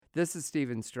This is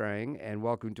Stephen Strang, and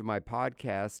welcome to my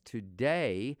podcast.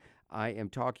 Today, I am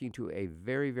talking to a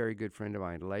very, very good friend of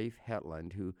mine, Leif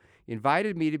Hetland, who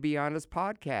invited me to be on his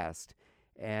podcast,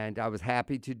 and I was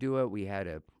happy to do it. We had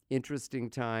an interesting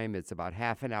time. It's about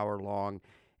half an hour long,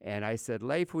 and I said,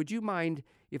 Leif, would you mind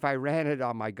if I ran it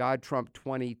on my God Trump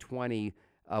 2020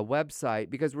 website?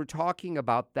 Because we're talking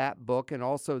about that book and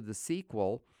also the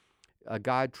sequel,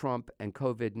 God, Trump, and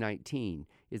COVID-19.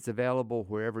 It's available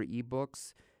wherever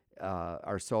ebooks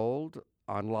are sold,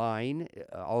 online,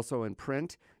 also in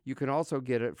print. You can also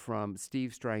get it from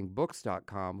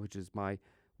stevestrangbooks.com, which is my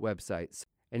website.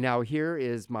 And now here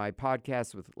is my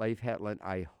podcast with Leif Hetland.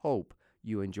 I hope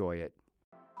you enjoy it.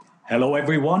 Hello,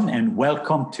 everyone, and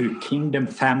welcome to Kingdom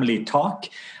Family Talk.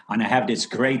 And I have this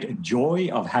great joy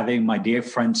of having my dear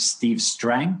friend Steve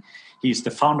Strang. He's the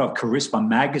founder of Charisma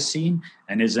Magazine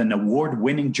and is an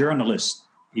award-winning journalist.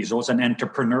 He's also an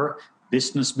entrepreneur,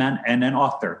 businessman, and an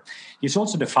author. He's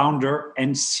also the founder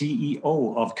and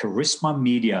CEO of Charisma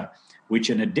Media, which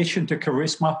in addition to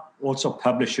Charisma also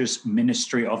publishes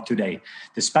Ministry of Today,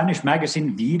 the Spanish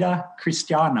magazine Vida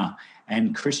Cristiana,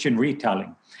 and Christian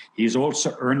Retelling. He's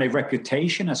also earned a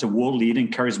reputation as a world-leading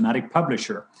charismatic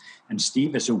publisher. And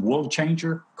Steve is a world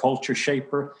changer, culture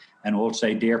shaper, and also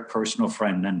a dear personal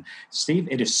friend. And Steve,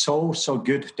 it is so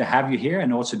good to have you here,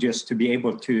 and also just to be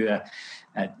able to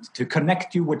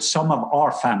connect you with some of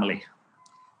our family.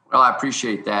 Well, I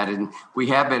appreciate that. And we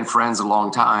have been friends a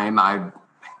long time.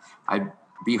 I'd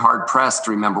be hard pressed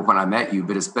to remember when I met you,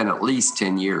 but it's been at least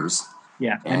 10 years.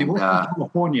 Yeah, and you worked in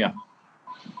California.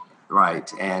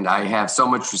 Right. And I have so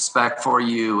much respect for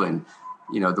you and,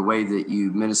 you know, the way that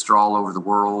you minister all over the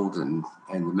world and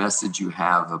the message you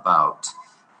have about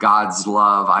God's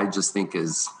love, I just think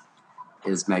is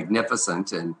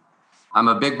magnificent. And I'm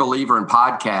a big believer in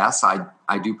podcasts.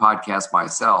 I do podcasts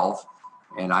myself,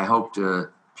 and I hope to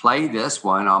play this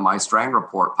one on my Strang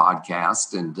Report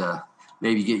podcast and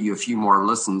maybe get you a few more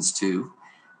listens too.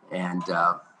 And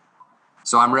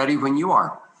so I'm ready when you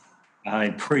are. I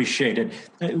appreciate it.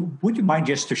 Would you mind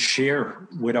just to share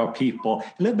with our people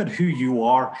a little bit who you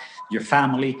are, your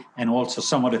family, and also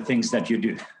some of the things that you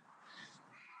do?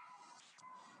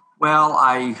 Well,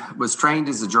 I was trained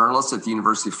as a journalist at the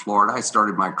University of Florida. I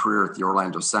started my career at the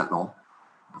Orlando Sentinel.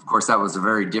 Of course, that was a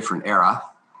very different era,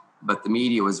 but the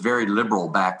media was very liberal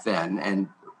back then. And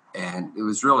it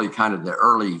was really kind of the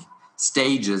early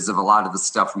stages of a lot of the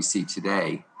stuff we see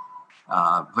today.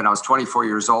 When I was 24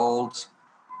 years old,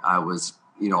 I was,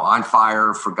 on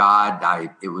fire for God.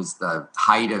 It was the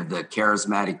height of the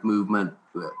charismatic movement.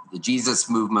 The Jesus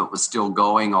movement was still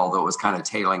going, although it was kind of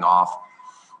tailing off.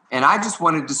 And I just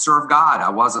wanted to serve God. I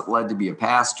wasn't led to be a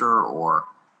pastor or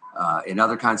in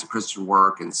other kinds of Christian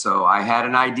work. And so I had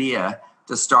an idea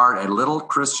to start a little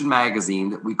Christian magazine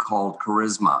that we called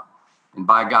Charisma. And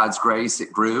by God's grace,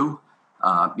 it grew.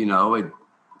 It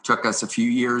took us a few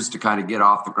years to kind of get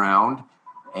off the ground.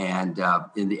 And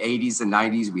in the 80s and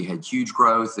 90s, we had huge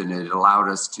growth, and it allowed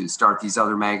us to start these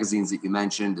other magazines that you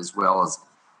mentioned, as well as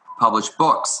publish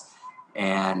books.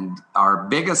 And our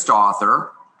biggest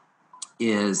author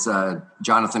is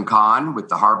Jonathan Cahn with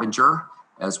The Harbinger,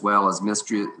 as well as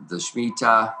Mystery, the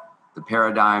Shemitah, The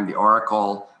Paradigm, The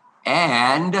Oracle,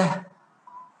 and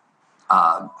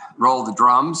Roll the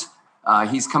Drums.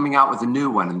 He's coming out with a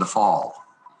new one in the fall.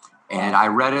 And I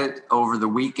read it over the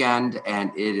weekend,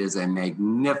 and it is a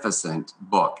magnificent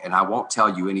book. And I won't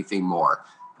tell you anything more.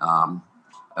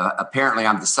 Apparently,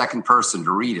 I'm the second person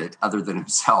to read it other than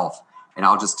himself, and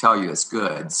I'll just tell you it's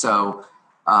good. So,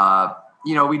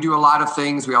 we do a lot of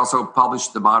things. We also publish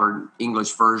the modern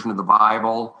English version of the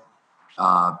Bible.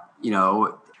 I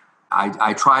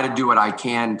try to do what I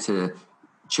can to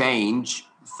change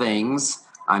things.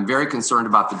 I'm very concerned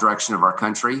about the direction of our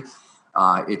country.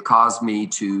 It caused me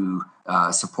to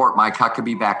support Mike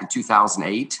Huckabee back in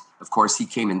 2008. Of course, he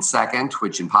came in second,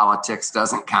 which in politics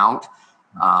doesn't count.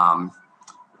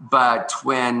 But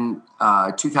when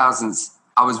I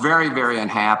was very, very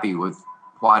unhappy with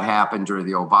what happened during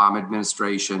the Obama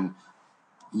administration,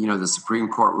 the Supreme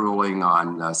Court ruling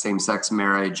on same-sex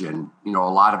marriage and, a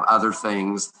lot of other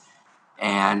things.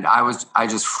 And I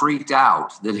just freaked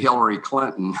out that Hillary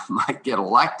Clinton might get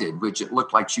elected, which it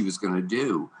looked like she was going to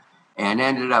do, and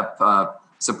ended up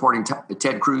supporting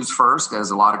Ted Cruz first, as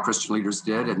a lot of Christian leaders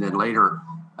did, and then later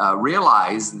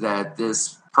realized that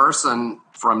this person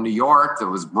from New York that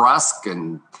was brusque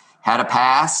and had a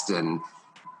past and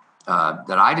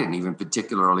that I didn't even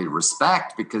particularly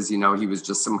respect because, he was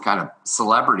just some kind of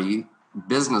celebrity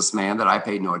businessman that I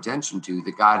paid no attention to,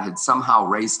 that God had somehow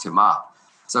raised him up.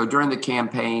 So during the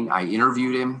campaign, I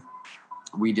interviewed him.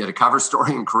 We did a cover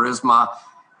story in Charisma.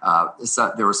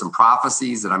 So there were some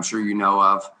prophecies that I'm sure you know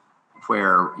of,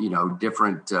 where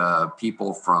different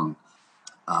people from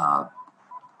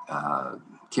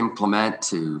Kim Clement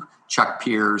to Chuck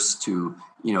Pierce to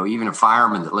even a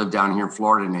fireman that lived down here in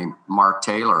Florida named Mark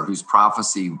Taylor, whose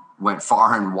prophecy went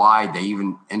far and wide. They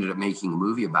even ended up making a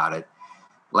movie about it.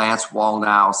 Lance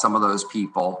Wallnau, some of those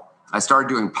people. I started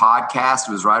doing podcasts.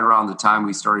 It was right around the time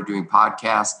we started doing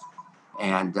podcasts.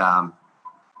 And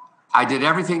I did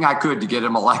everything I could to get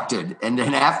him elected. And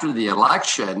then after the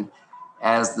election,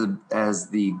 as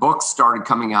the books started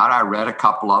coming out, I read a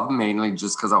couple of them, mainly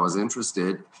just because I was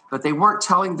interested. But they weren't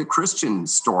telling the Christian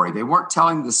story. They weren't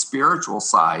telling the spiritual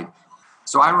side.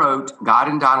 So I wrote God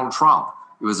and Donald Trump.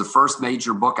 It was the first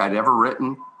major book I'd ever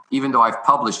written, even though I've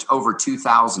published over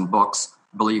 2,000 books,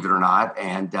 believe it or not.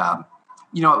 And,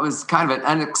 it was kind of an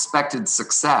unexpected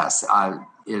success.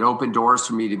 It opened doors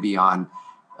for me to be on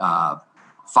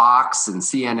Fox and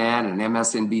CNN and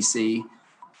MSNBC.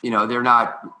 They're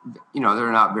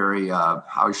not very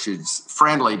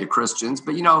friendly to Christians,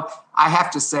 but I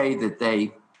have to say that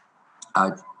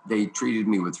they treated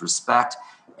me with respect.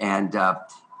 And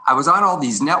I was on all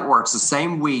these networks the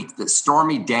same week that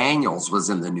Stormy Daniels was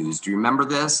in the news. Do you remember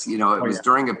this? It was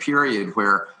during a period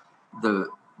where the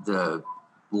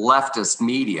leftist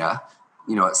media,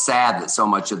 it's sad that so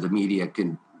much of the media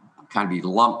can kind of be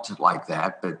lumped like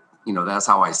that, but that's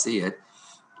how I see it.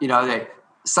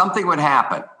 Something would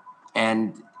happen,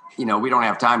 and we don't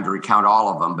have time to recount all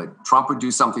of them, but Trump would do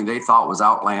something they thought was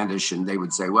outlandish, and they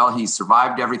would say, well, he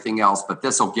survived everything else, but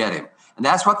this will get him. And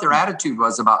that's what their attitude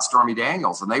was about Stormy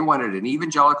Daniels. And they wanted an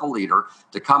evangelical leader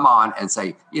to come on and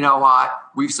say, you know what,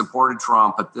 we've supported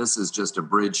Trump, but this is just a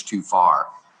bridge too far.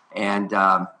 And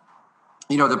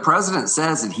the president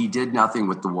says that he did nothing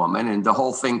with the woman, and the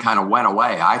whole thing kind of went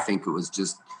away. I think it was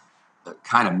just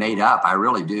kind of made up. I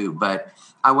really do. But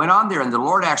I went on there, and the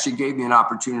Lord actually gave me an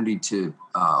opportunity to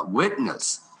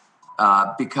witness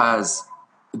because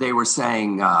they were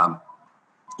saying,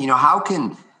 how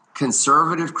can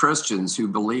conservative Christians who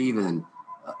believe in,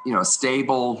 a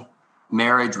stable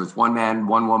marriage with one man,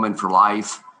 one woman for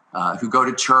life, who go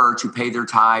to church, who pay their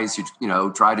tithes,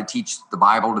 who, try to teach the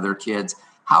Bible to their kids,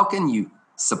 how can you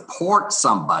support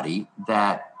somebody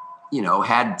that,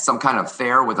 had some kind of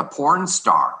affair with a porn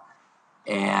star?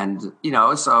 And,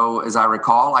 so as I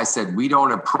recall, I said, we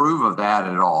don't approve of that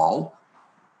at all,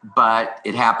 but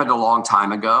it happened a long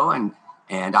time ago.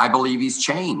 And I believe he's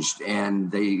changed.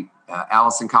 And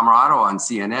Allison Camerado on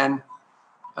CNN,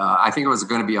 I think it was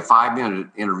going to be a 5-minute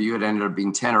interview. It ended up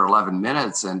being 10 or 11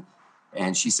 minutes.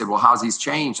 And she said, well, how's he's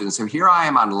changed? And so here I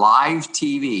am on live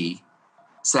TV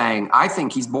saying, I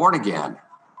think he's born again.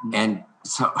 And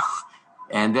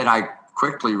then I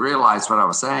quickly realized what I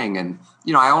was saying. And,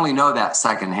 I only know that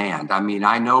secondhand. I mean,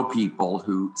 I know people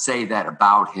who say that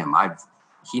about him.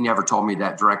 He never told me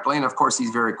that directly. And of course,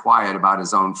 he's very quiet about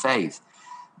his own faith.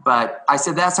 But I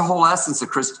said, that's the whole essence of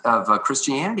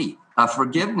Christianity,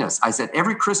 forgiveness. I said,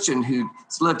 every Christian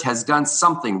who's lived has done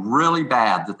something really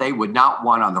bad that they would not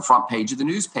want on the front page of the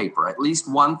newspaper, at least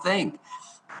one thing.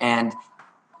 And,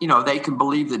 they can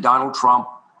believe that Donald Trump,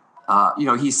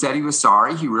 he said he was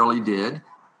sorry. He really did.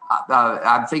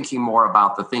 I'm thinking more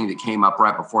about the thing that came up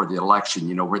right before the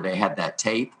election, where they had that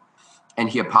tape and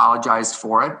he apologized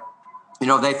for it.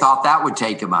 They thought that would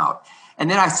take him out.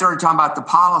 And then I started talking about the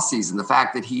policies and the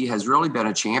fact that he has really been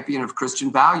a champion of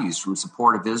Christian values, from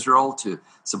support of Israel to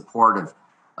support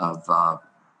of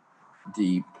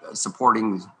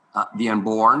supporting the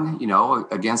unborn,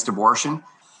 against abortion.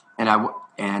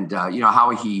 And how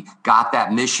he got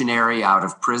that missionary out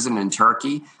of prison in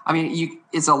Turkey. I mean,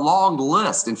 it's a long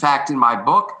list. In fact, in my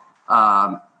book,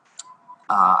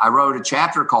 I wrote a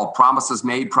chapter called Promises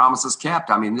Made, Promises Kept.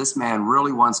 I mean, this man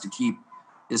really wants to keep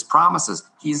his promises.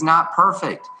 He's not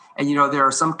perfect. And, there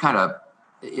are some kind of,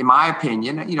 in my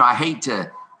opinion, I hate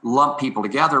to lump people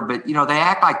together, but, they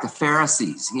act like the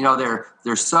Pharisees.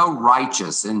 They're so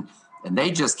righteous and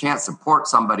they just can't support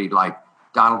somebody like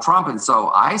Donald Trump. And so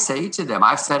I say to them,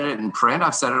 I've said it in print,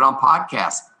 I've said it on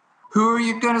podcasts, who are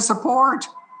you going to support?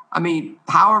 I mean,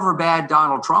 however bad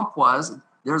Donald Trump was,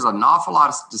 there's an awful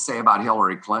lot to say about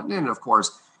Hillary Clinton and, of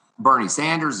course, Bernie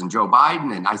Sanders and Joe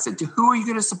Biden. And I said, who are you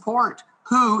going to support?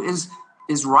 Who is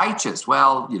righteous?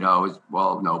 Well,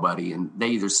 nobody. And they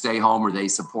either stay home or they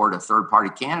support a third-party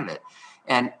candidate.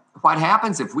 And what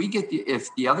happens if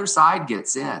the other side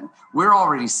gets in? We're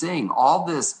already seeing all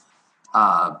this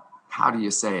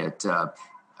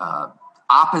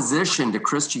opposition to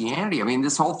Christianity. I mean,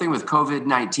 this whole thing with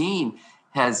COVID-19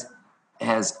 has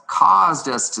caused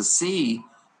us to see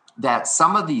that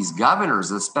some of these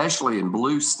governors, especially in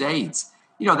blue states,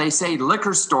 they say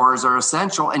liquor stores are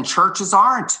essential and churches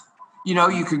aren't.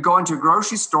 You could go into a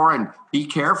grocery store and be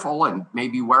careful and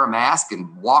maybe wear a mask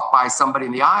and walk by somebody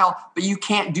in the aisle, but you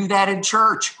can't do that in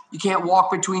church. You can't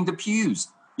walk between the pews.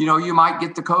 You might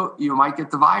get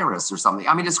the virus or something.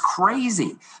 I mean, it's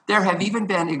crazy. There have even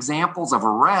been examples of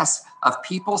arrests of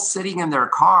people sitting in their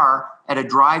car at a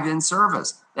drive-in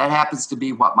service. That happens to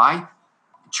be what my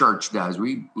church does.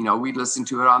 We listen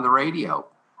to it on the radio.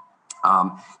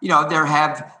 There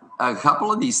have a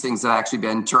couple of these things that have actually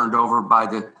been turned over by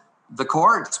the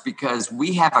courts because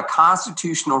we have a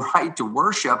constitutional right to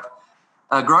worship.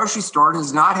 A grocery store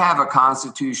does not have a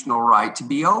constitutional right to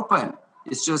be open.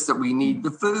 It's just that we need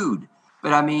the food.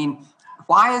 But I mean,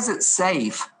 why is it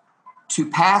safe to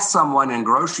pass someone in a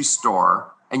grocery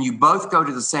store and you both go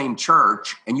to the same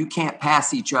church and you can't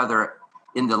pass each other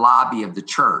in the lobby of the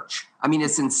church? I mean,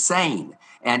 it's insane.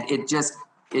 And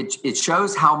it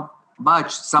shows how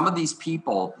much some of these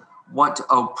people want to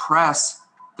oppress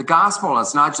the gospel.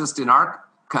 It's not just in our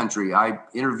country. I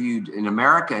interviewed an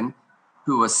American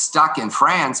who was stuck in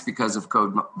France because of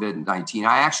COVID-19.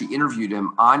 I actually interviewed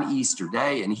him on Easter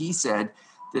Day, and he said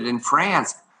that in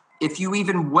France, if you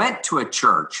even went to a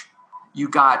church, you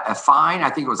got a fine.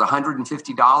 I think it was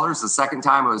 $150. The second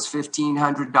time it was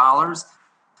 $1,500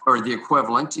 or the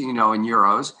equivalent, in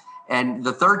euros. And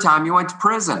the third time you went to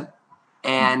prison.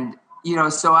 And,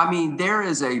 so, I mean, there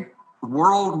is a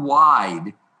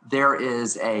worldwide, there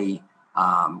is a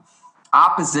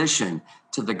opposition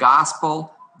to the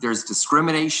gospel. There's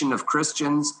discrimination of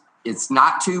Christians. It's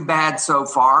not too bad so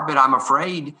far, but I'm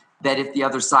afraid that if the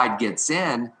other side gets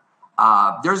in,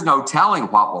 there's no telling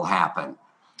what will happen.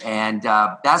 And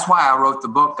that's why I wrote the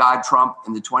book, God, Trump,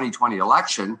 and the 2020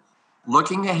 election,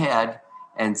 looking ahead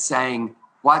and saying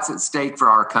what's at stake for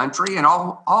our country and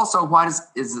also what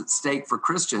is at stake for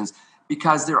Christians,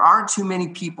 because there aren't too many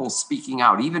people speaking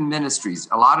out, even ministries.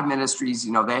 A lot of ministries,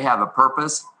 they have a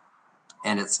purpose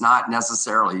and it's not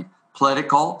necessarily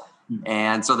political.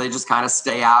 And so they just kind of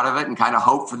stay out of it and kind of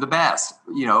hope for the best.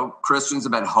 Christians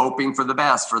have been hoping for the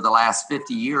best for the last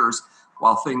 50 years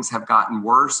while things have gotten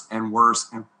worse and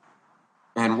worse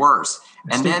and worse.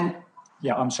 And then...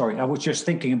 Yeah, I'm sorry. I was just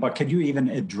thinking about, can you even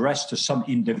address to some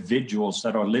individuals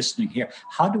that are listening here,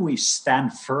 how do we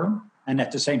stand firm and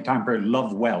at the same time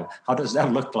love well? How does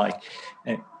that look like?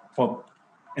 There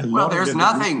is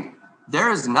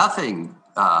nothing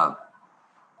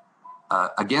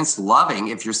against loving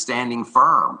if you're standing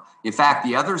firm. In fact,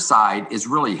 the other side is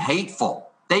really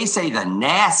hateful. They say the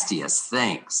nastiest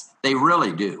things. They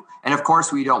really do. And of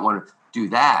course, we don't want to do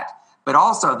that. But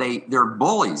also, they're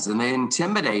bullies and they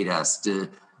intimidate us to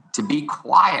be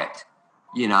quiet.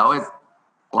 It's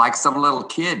like some little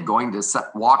kid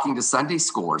walking to Sunday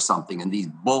school or something, and these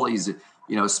bullies,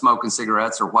 smoking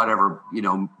cigarettes or whatever,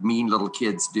 mean little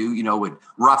kids do, would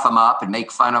rough them up and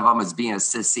make fun of them as being a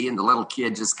sissy, and the little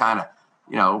kid just kind of,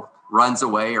 runs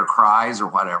away or cries or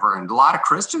whatever. And a lot of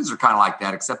Christians are kind of like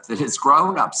that, except that it's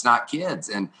grown-ups, not kids.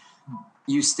 And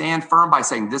you stand firm by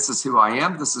saying, this is who I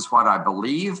am, this is what I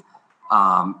believe.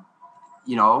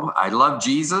 I love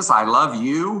Jesus, I love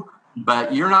you,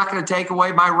 but you're not going to take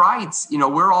away my rights.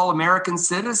 We're all American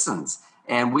citizens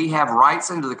and we have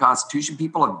rights under the Constitution.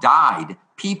 People have died.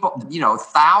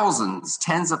 Thousands,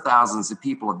 tens of thousands of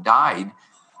people have died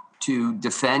to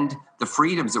defend the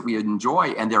freedoms that we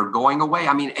enjoy, and they're going away.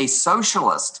 I mean, a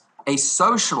socialist,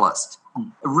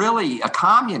 really a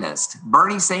communist,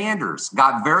 Bernie Sanders,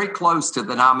 got very close to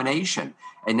the nomination.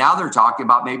 And now they're talking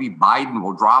about maybe Biden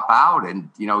will drop out and,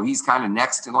 he's kind of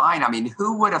next in line. I mean,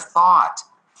 who would have thought?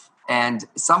 And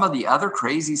some of the other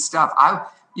crazy stuff,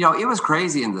 it was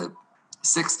crazy in the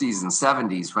 60s and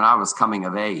 70s when I was coming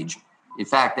of age. In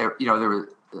fact, there were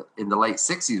in the late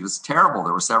 60s, it was terrible.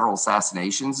 There were several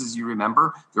assassinations, as you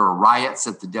remember. There were riots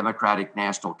at the Democratic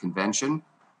National Convention,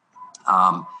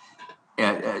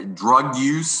 drug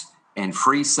use and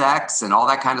free sex and all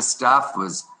that kind of stuff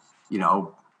was,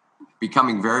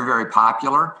 becoming very, very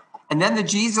popular. And then the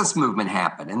Jesus movement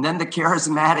happened. And then the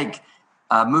charismatic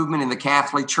movement in the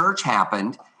Catholic Church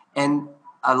happened. And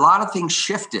a lot of things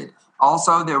shifted.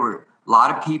 Also, there were a lot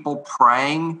of people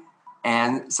praying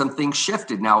and some things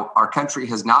shifted. Now, our country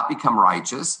has not become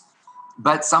righteous,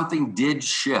 but something did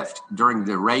shift during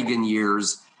the Reagan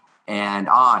years and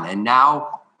on. And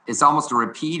now it's almost a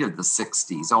repeat of the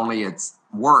 60s, only it's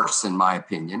worse, in my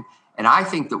opinion. And I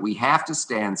think that we have to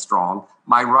stand strong.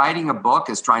 My writing a book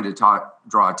is trying to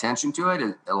draw attention to it.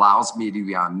 It allows me to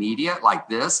be on media like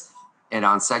this and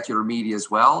on secular media as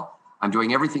well. I'm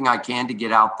doing everything I can to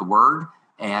get out the word.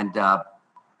 And,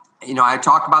 I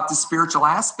talk about the spiritual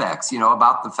aspects,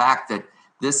 about the fact that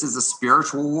this is a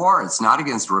spiritual war. It's not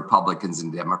against Republicans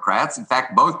and Democrats. In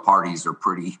fact, both parties are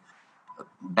pretty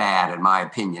bad, in my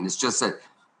opinion. It's just that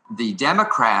the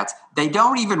Democrats, they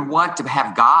don't even want to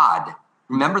have God.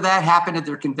 Remember that happened at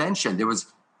their convention. There was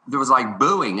like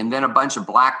booing, and then a bunch of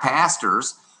black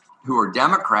pastors who are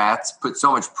Democrats put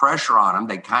so much pressure on them,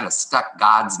 they kind of stuck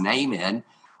God's name in.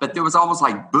 But there was almost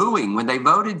like booing when they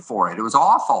voted for it. It was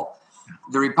awful.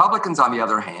 The Republicans, on the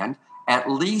other hand, at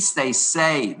least they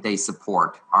say they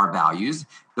support our values.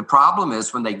 The problem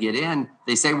is when they get in,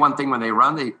 they say one thing when they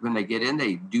run. When they get in,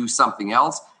 they do something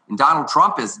else. And Donald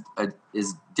Trump is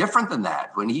different than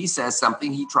that. When he says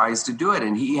something, he tries to do it.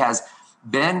 And he has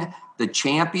been the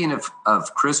champion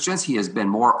of Christians. He has been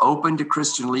more open to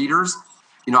Christian leaders.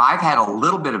 You know, I've had a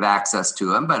little bit of access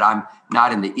to him, but I'm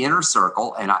not in the inner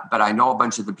circle. But I know a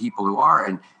bunch of the people who are.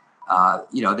 And,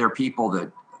 there are people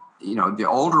that, the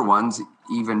older ones,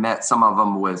 even met some of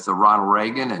them with Ronald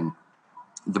Reagan and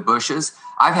the Bushes.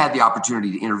 I've had the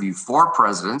opportunity to interview 4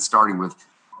 presidents, starting with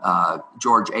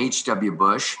George H.W.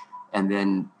 Bush, and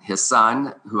then his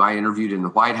son, who I interviewed in the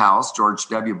White House, George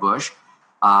W. Bush.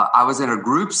 I was in a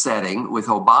group setting with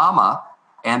Obama,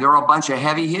 and there were a bunch of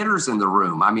heavy hitters in the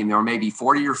room. I mean, there were maybe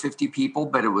 40 or 50 people,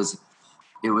 but it was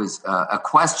a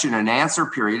question and answer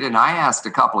period. And I asked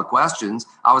a couple of questions.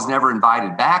 I was never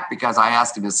invited back because I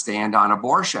asked him to stand on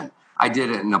abortion. I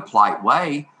did it in a polite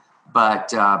way.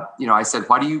 But, I said,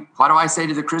 what do I say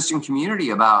to the Christian community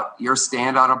about your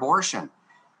stand on abortion?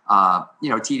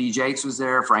 T.D. Jakes was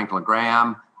there, Franklin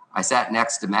Graham. I sat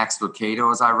next to Max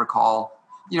Lucado, as I recall.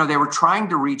 They were trying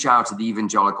to reach out to the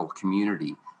evangelical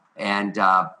community. And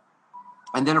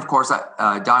then, of course,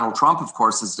 Donald Trump, of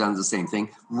course, has done the same thing.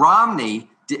 Romney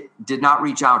did not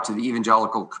reach out to the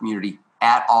evangelical community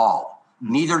at all.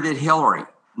 Neither did Hillary,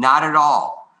 not at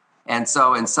all. And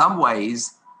so in some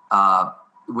ways,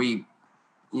 we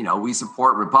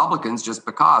support Republicans just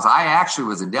because. I actually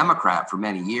was a Democrat for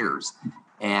many years.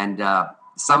 And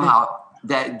somehow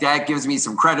that gives me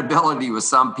some credibility with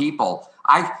some people.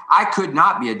 I could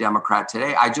not be a Democrat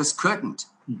today. I just couldn't.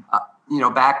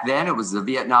 Back then it was the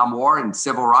Vietnam War and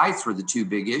civil rights were the 2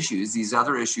 big issues. These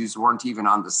other issues weren't even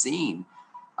on the scene.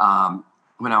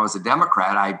 When I was a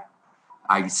Democrat,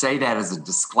 I say that as a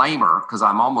disclaimer because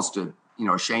I'm almost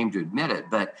ashamed to admit it.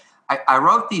 But I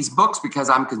wrote these books because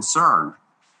I'm concerned.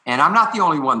 And I'm not the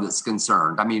only one that's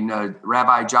concerned. I mean,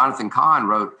 Rabbi Jonathan Cahn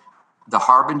wrote The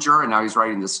Harbinger, and now he's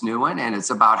writing this new one. And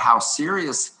it's about how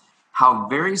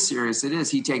very serious it is.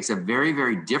 He takes a very,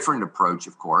 very different approach,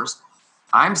 of course.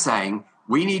 I'm saying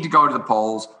we need to go to the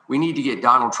polls. We need to get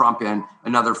Donald Trump in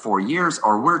another 4 years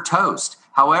or we're toast.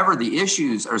 However, the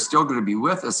issues are still going to be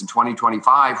with us in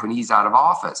 2025 when he's out of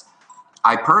office.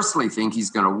 I personally think he's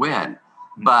going to win,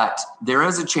 but there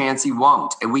is a chance he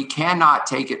won't. And we cannot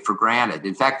take it for granted.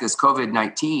 In fact, this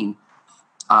COVID-19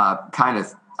 kind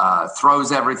of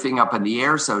throws everything up in the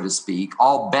air, so to speak.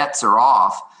 All bets are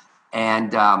off.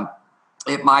 And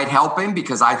it might help him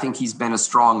because I think he's been a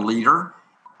strong leader.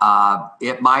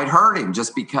 It might hurt him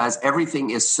just because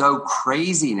everything is so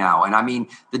crazy now. And I mean,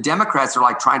 the Democrats are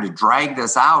like trying to drag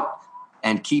this out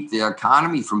and keep the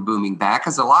economy from booming back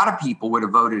because a lot of people would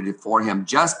have voted for him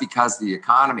just because of the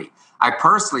economy. I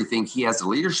personally think he has the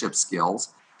leadership skills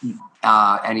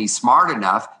and he's smart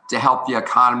enough to help the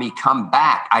economy come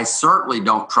back. I certainly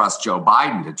don't trust Joe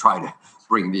Biden to try to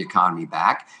bring the economy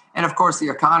back. And of course, the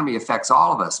economy affects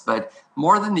all of us. But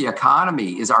more than the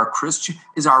economy is our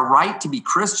right to be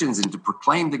Christians and to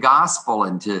proclaim the gospel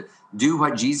and to do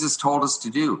what Jesus told us to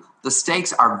do. The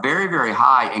stakes are very, very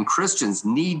high, and Christians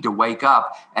need to wake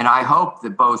up. And I hope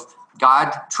that both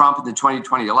God, Trump, and the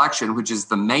 2020 election, which is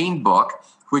the main book,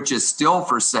 which is still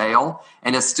for sale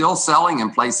and is still selling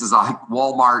in places like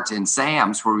Walmart and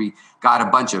Sam's, where we got a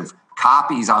bunch of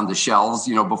copies on the shelves,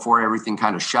 before everything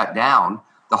kind of shut down.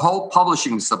 The whole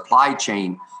publishing supply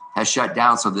chain has shut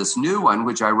down. So this new one,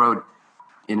 which I wrote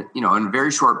in a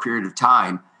very short period of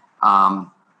time,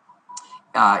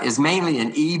 is mainly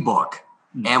an ebook,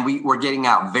 and we're getting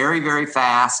out very, very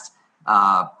fast.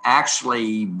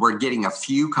 Actually, we're getting a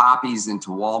few copies into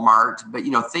Walmart, but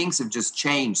things have just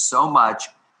changed so much.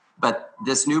 But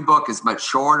this new book is much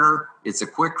shorter. It's a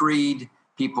quick read.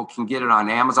 People can get it on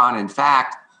Amazon. In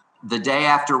fact, the day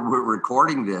after we're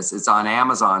recording this, it's on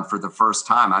Amazon for the first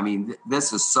time. I mean,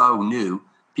 this is so new.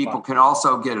 People can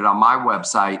also get it on my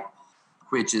website,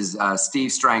 which is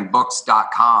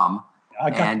stevestrangbooks.com.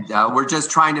 And we're just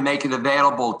trying to make it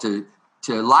available to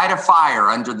light a fire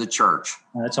under the church.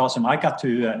 That's awesome. I got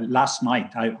to last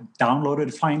night. I downloaded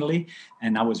it finally,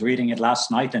 and I was reading it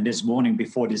last night and this morning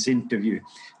before this interview.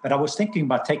 But I was thinking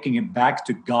about taking it back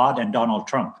to God and Donald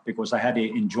Trump, because I had the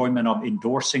enjoyment of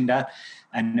endorsing that.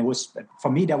 And it was, for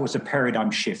me, that was a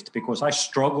paradigm shift, because I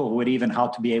struggle with even how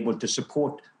to be able to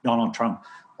support Donald Trump.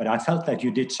 But I felt that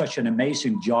you did such an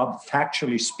amazing job,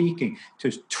 factually speaking,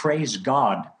 to trace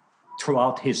God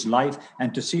throughout his life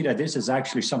and to see that this is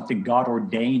actually something God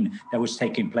ordained that was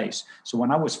taking place. So when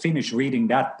I was finished reading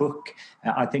that book,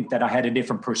 I think that I had a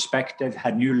different perspective,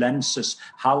 had new lenses,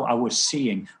 how I was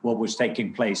seeing what was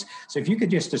taking place. So if you could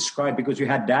just describe, because you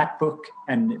had that book,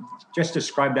 and just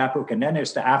describe that book, and then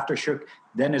there's the Aftershock,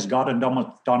 then there's God and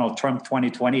Donald Trump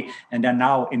 2020, and then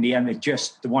now in the end, it's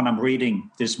just the one I'm reading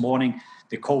this morning,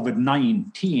 the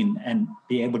COVID-19, and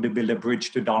be able to build a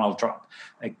bridge to Donald Trump.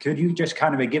 Could you just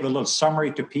kind of give a little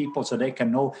summary to people so they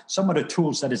can know some of the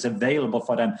tools that is available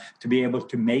for them to be able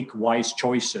to make wise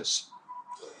choices?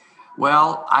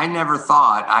 Well, I never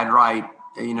thought I'd write,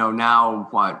 now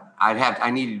what? I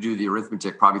need to do the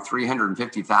arithmetic, probably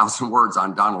 350,000 words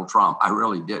on Donald Trump. I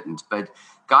really didn't. But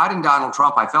God and Donald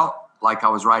Trump, I felt like I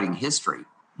was writing history.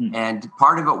 And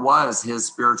part of it was his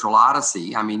spiritual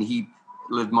odyssey. I mean, he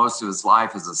lived most of his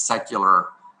life as a secular,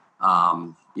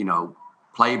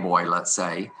 playboy, let's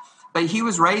say. But he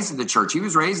was raised in the church. He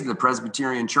was raised in the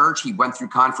Presbyterian church. He went through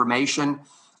confirmation.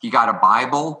 He got a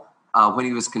Bible when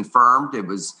he was confirmed. It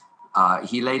was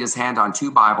he laid his hand on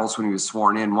 2 Bibles when he was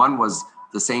sworn in. One was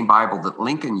the same Bible that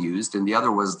Lincoln used, and the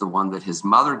other was the one that his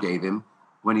mother gave him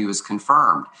when he was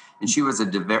confirmed. And she was a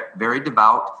very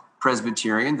devout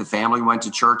Presbyterian. The family went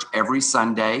to church every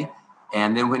Sunday.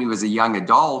 And then when he was a young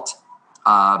adult,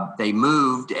 they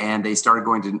moved and they started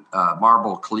going to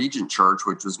Marble Collegiate Church,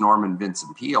 which was Norman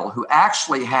Vincent Peale, who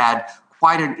actually had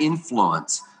quite an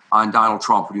influence on Donald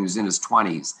Trump when he was in his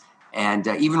 20s, and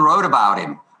even wrote about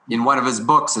him in one of his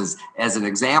books as an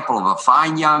example of a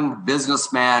fine young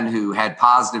businessman who had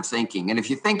positive thinking. And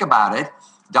if you think about it,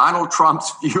 Donald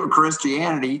Trump's view of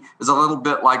Christianity is a little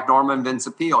bit like Norman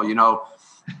Vincent Peale,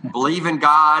 believe in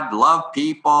God, love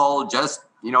people, just,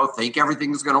 think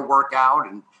everything's going to work out.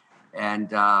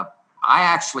 And I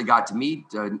actually got to meet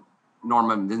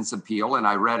Norman Vincent Peale, and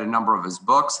I read a number of his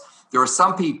books. There were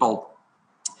some people,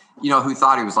 who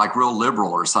thought he was like real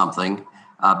liberal or something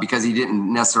because he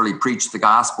didn't necessarily preach the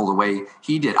gospel the way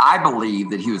he did. I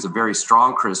believe that he was a very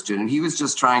strong Christian, and he was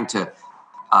just trying to,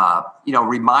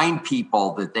 remind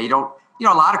people that they don't, a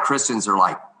lot of Christians are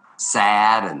like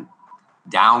sad and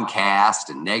downcast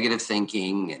and negative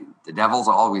thinking, and the devil's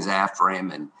always after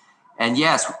him. And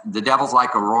yes, the devil's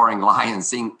like a roaring lion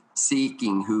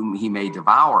seeking whom he may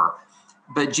devour.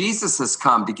 But Jesus has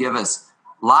come to give us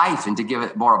life and to give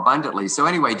it more abundantly. So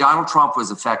anyway, Donald Trump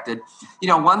was affected.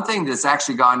 One thing that's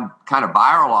actually gone kind of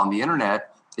viral on the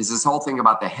internet is this whole thing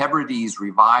about the Hebrides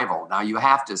revival. Now, you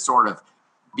have to sort of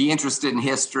be interested in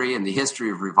history and the history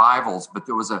of revivals, but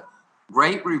there was a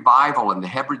great revival in the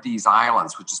Hebrides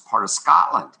Islands, which is part of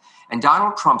Scotland. And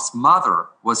Donald Trump's mother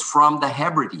was from the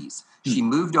Hebrides. She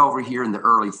moved over here in the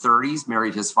early 30s,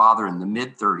 married his father in the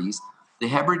mid-30s. The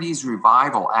Hebrides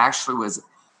revival actually was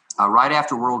right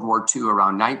after World War II,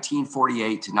 around 1948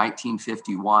 to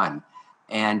 1951.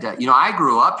 And, I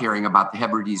grew up hearing about the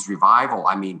Hebrides revival.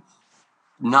 I mean,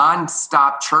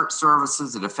 nonstop church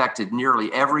services that affected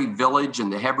nearly every village in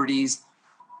the Hebrides.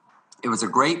 It was a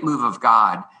great move of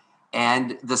God.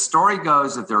 And the story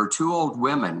goes that there are 2 old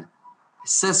women,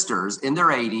 sisters in their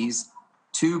 80s,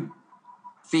 too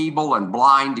feeble and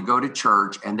blind to go to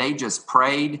church, and they just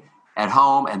prayed at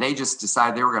home, and they just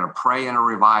decided they were going to pray in a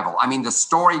revival. I mean, the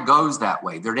story goes that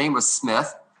way. Their name was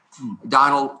Smith.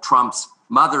 Donald Trump's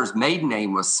mother's maiden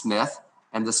name was Smith,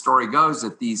 and the story goes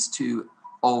that these 2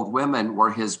 old women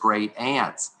were his great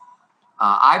aunts.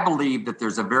 I believe that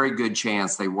there's a very good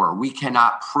chance they were. We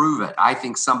cannot prove it. I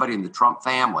think somebody in the Trump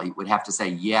family would have to say,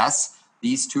 yes,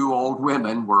 these 2 old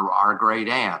women were our great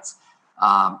aunts.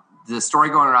 The story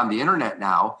going around the internet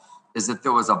now is that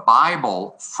there was a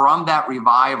Bible from that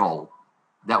revival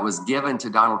that was given to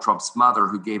Donald Trump's mother,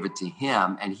 who gave it to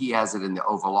him, and he has it in the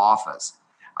Oval Office.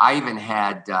 I even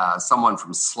had someone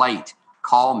from Slate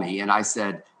call me, and I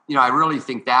said, I really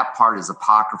think that part is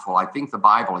apocryphal. I think the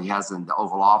Bible he has in the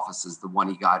Oval Office is the one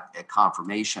he got at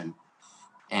confirmation.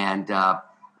 And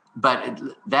but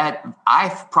that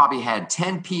I've probably had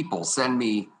 10 people send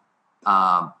me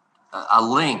a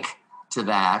link to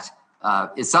that.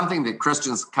 It's something that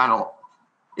Christians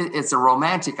it's a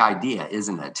romantic idea,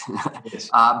 isn't it? Yes.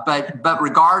 But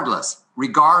regardless,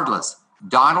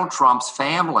 Donald Trump's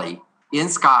family in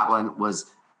Scotland was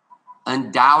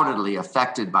undoubtedly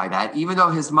affected by that, even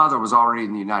though his mother was already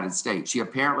in the United States. She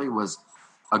apparently was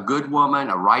a good woman,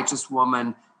 a righteous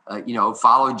woman,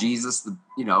 followed Jesus,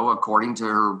 according to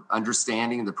her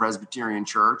understanding of the Presbyterian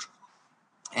Church,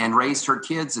 and raised her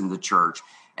kids in the church.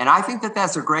 And I think that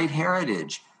that's a great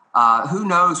heritage. Who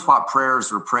knows what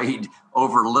prayers were prayed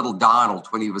over little Donald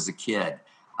when he was a kid.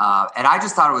 And I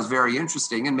just thought it was very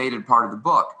interesting and made it part of the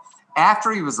book.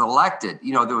 After he was elected,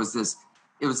 there was this,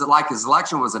 it was like his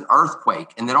election was an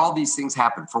earthquake. And then all these things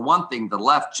happened. For one thing, the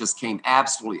left just came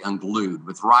absolutely unglued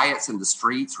with riots in the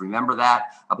streets. Remember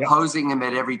that? Opposing him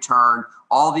at every turn,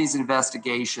 all these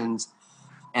investigations.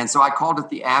 And so I called it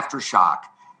the aftershock.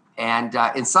 And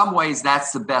in some ways,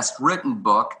 that's the best written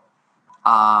book.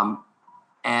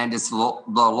 And it's the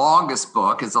longest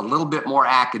book. It's a little bit more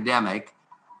academic.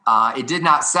 It did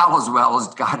not sell as well as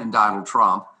God and Donald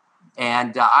Trump.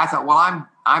 And I thought, well,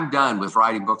 I'm done with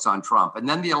writing books on Trump. And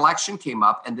then the election came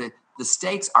up, and the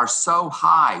stakes are so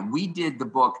high. We did the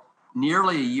book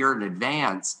nearly a year in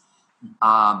advance,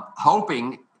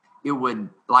 hoping it would,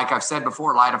 like I've said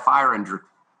before, light a fire under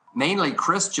mainly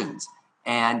Christians.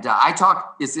 And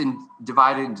it's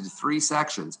divided into 3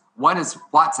 sections. One is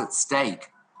what's at stake,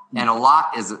 and a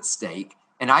lot is at stake.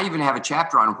 And I even have a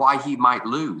chapter on why he might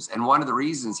lose. And one of the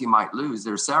reasons he might lose,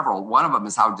 there's several. One of them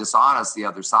is how dishonest the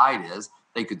other side is.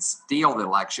 They could steal the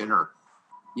election or,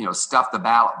 stuff the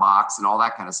ballot box and all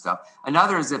that kind of stuff.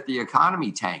 Another is that the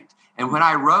economy tanked. And when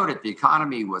I wrote it, the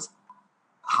economy was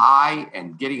high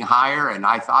and getting higher. And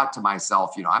I thought to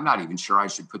myself, I'm not even sure I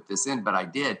should put this in, but I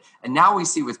did. And now we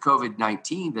see with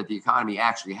COVID-19 that the economy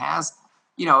actually has,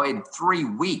 in 3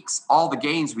 weeks, all the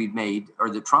gains we'd made or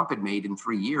that Trump had made in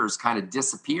 3 years kind of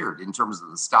disappeared in terms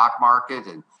of the stock market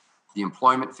and the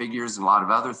employment figures and a lot of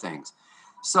other things.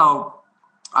 So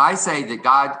I say that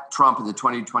God, Trump, and the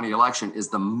 2020 election is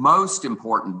the most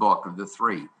important book of the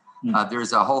 3.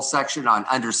 There's a whole section on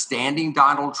understanding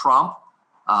Donald Trump.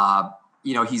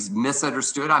 He's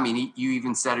misunderstood. I mean, you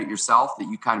even said it yourself that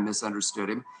you kind of misunderstood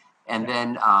him. And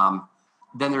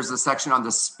then there's a section on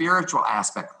the spiritual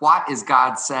aspect. What is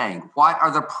God saying? What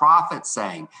are the prophets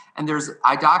saying? And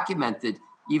I document that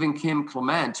even Kim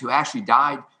Clement, who actually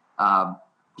died,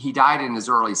 he died in his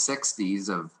early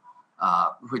 60s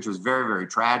which was very, very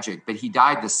tragic. But he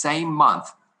died the same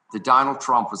month that Donald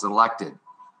Trump was elected.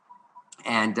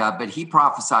 And but he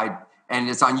prophesied, and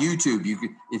it's on YouTube.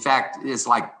 In fact, it's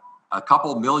like a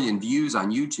couple million views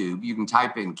on YouTube. You can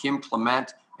type in Kim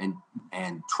Clement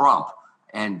and Trump.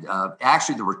 And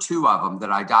actually, there were 2 of them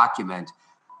that I document.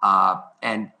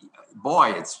 And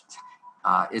boy,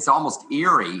 it's almost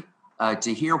eerie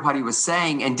to hear what he was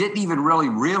saying, and didn't even really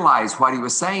realize what he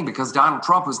was saying because Donald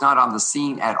Trump was not on the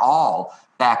scene at all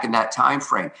back in that time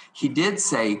frame. He did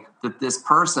say that this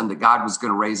person that God was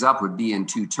going to raise up would be in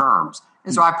 2 terms.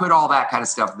 And so I put all that kind of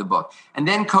stuff in the book. And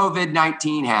then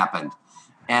COVID-19 happened.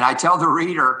 And I tell the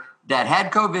reader that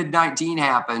had COVID-19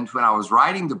 happened when I was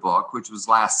writing the book, which was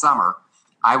last summer,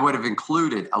 I would have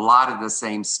included a lot of the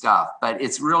same stuff, but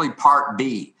it's really part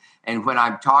B. And when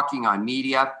I'm talking on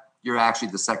media, you're actually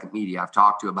the second media I've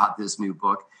talked to about this new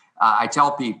book. I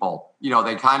tell people,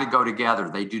 they kind of go together.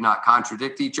 They do not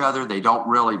contradict each other. They don't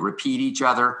really repeat each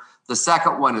other. The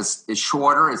second one is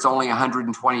shorter. It's only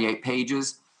 128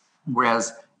 pages,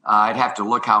 whereas I'd have to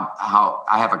look how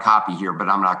I have a copy here, but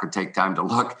I'm not going to take time to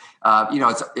look.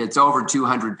 It's over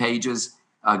 200 pages,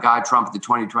 God, Trump, the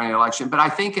 2020 election. But I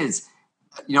think it's,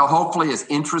 hopefully it's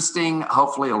interesting.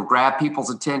 Hopefully it'll grab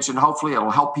people's attention. Hopefully it'll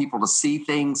help people to see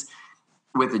things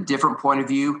with a different point of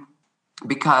view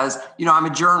because, I'm a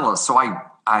journalist. So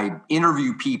I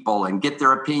interview people and get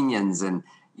their opinions. And,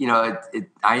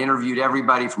 I interviewed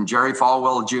everybody from Jerry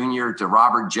Falwell Jr. to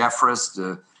Robert Jeffress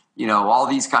to, all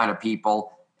these kind of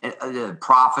people,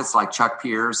 prophets like Chuck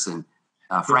Pierce and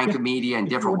Frank Amedia and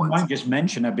different ones. I just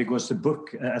mention it because the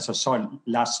book, as I saw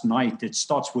last night, it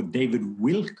starts with David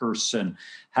Wilkerson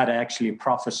had actually a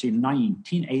prophecy in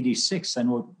 1986.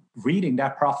 And reading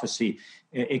that prophecy,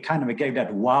 it kind of gave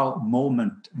that wow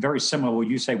moment, very similar to what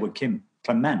you say with Kim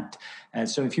Clement.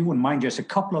 So if you wouldn't mind, just a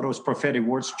couple of those prophetic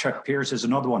words. Chuck Pierce is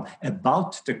another one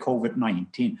about the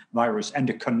COVID-19 virus and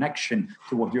the connection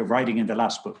to what you're writing in the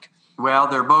last book. Well,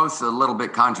 they're both a little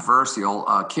bit controversial.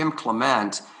 Kim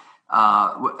Clement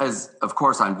is, of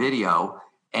course, on video,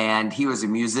 and he was a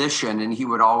musician, and he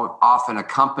would often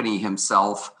accompany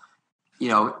himself,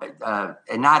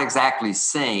 and not exactly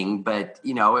sing, but,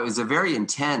 it was a very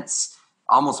intense,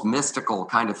 almost mystical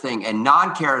kind of thing. And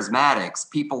non-charismatics,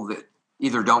 people that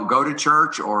either don't go to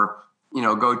church or,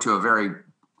 go to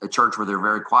a church where they're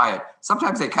very quiet,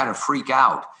 sometimes they kind of freak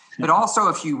out. But also,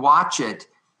 if you watch it,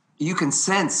 you can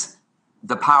sense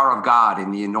the power of God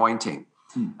and the anointing.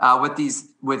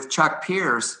 With Chuck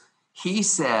Pierce, he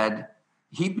said,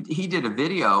 he did a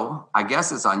video, I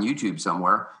guess it's on YouTube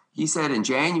somewhere. He said in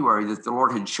January that the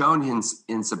Lord had shown him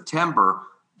in September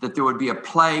that there would be a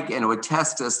plague and it would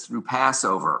test us through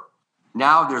Passover.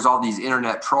 Now there's all these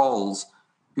internet trolls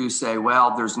who say,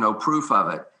 well, there's no proof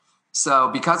of it. So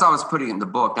because I was putting it in the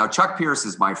book, now Chuck Pierce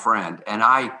is my friend, and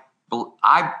I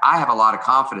have a lot of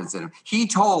confidence in him. He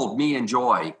told me and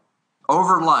Joy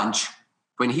over lunch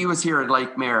when he was here at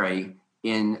Lake Mary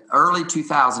in early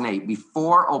 2008,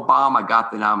 before Obama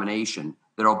got the nomination,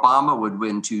 that Obama would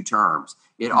win 2 terms.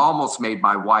 It almost made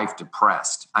my wife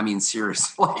depressed. I mean,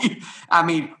 seriously. I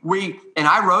mean,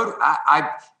 I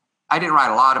didn't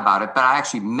write a lot about it, but I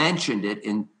actually mentioned it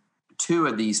in 2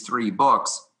 of these 3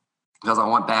 books because I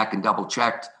went back and double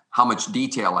checked how much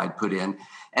detail I'd put in.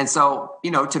 And so,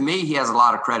 to me, he has a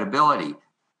lot of credibility.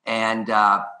 And,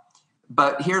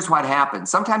 but here's what happened.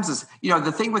 Sometimes,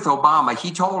 the thing with Obama, he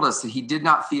told us that he did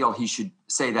not feel he should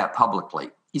say that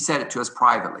publicly. He said it to us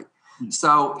privately.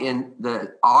 So in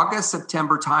the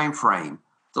August-September timeframe,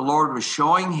 the Lord was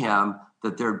showing him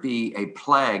that there'd be a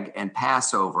plague and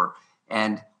Passover.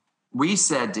 And we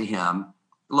said to him,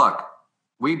 look,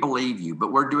 we believe you,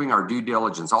 but we're doing our due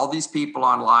diligence. All these people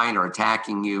online are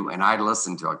attacking you. And I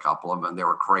listened to a couple of them. They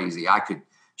were crazy. I could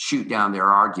shoot down their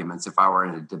arguments if I were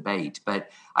in a debate. But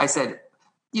I said,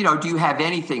 do you have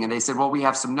anything? And they said, well, we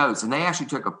have some notes. And they actually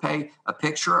took a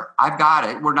picture. I've got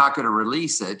it. We're not going to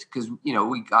release it because,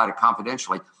 we got it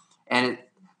confidentially. And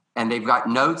they've got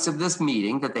notes of this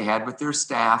meeting that they had with their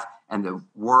staff. And the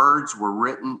words were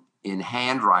written in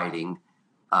handwriting,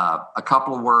 a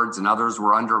couple of words and others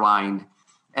were underlined.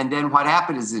 And then what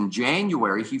happened is in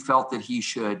January, he felt that he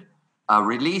should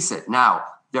release it. Now,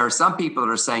 there are some people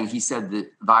that are saying he said the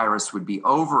virus would be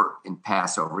over in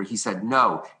Passover. He said,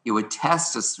 no, it would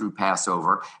test us through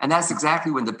Passover. And that's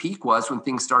exactly when the peak was, when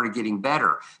things started getting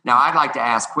better. Now, I'd like to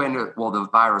ask, when will the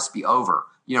virus be over?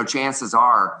 Chances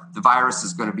are the virus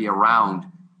is going to be around,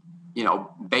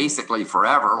 basically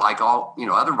forever, like all,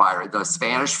 other virus. The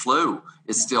Spanish flu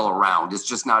is still around. It's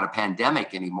just not a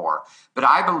pandemic anymore. But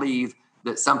I believe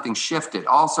that something shifted.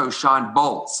 Also, Sean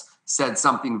Boltz said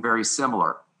something very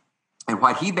similar. And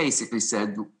what he basically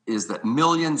said is that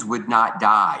millions would not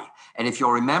die. And if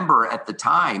you'll remember at the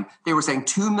time, they were saying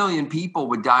 2 million people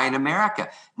would die in America.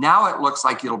 Now it looks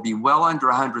like it'll be well under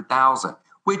 100,000,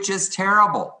 which is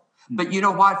terrible. But you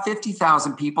know what?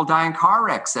 50,000 people die in car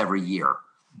wrecks every year.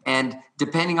 And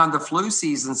depending on the flu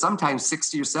season, sometimes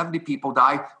 60 or 70 people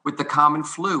die with the common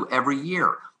flu every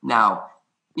year. Now,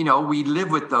 we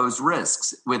live with those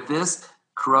risks. With this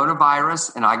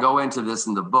coronavirus, and I go into this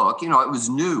in the book, it was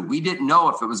new. We didn't know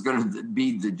if it was going to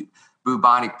be the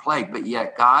bubonic plague, but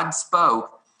yet God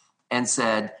spoke and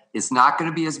said, it's not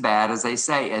going to be as bad as they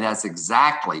say. And that's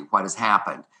exactly what has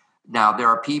happened. Now, there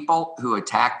are people who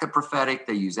attack the prophetic.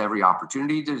 They use every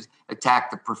opportunity to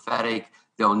attack the prophetic.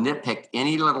 They'll nitpick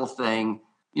any little thing.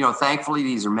 Thankfully,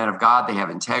 these are men of God. They have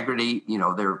integrity.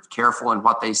 They're careful in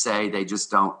what they say. They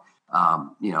just don't,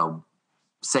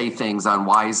 say things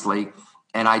unwisely.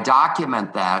 And I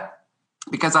document that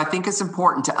because I think it's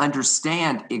important to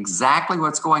understand exactly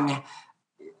what's going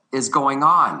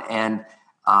on. And,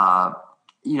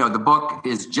 the book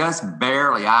is just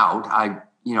barely out. I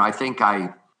think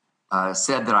I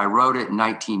said that I wrote it in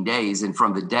 19 days. And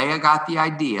from the day I got the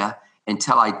idea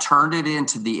until I turned it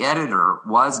into the editor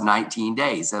was 19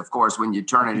 days. Of course, when you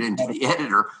turn it into the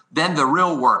editor, then the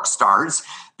real work starts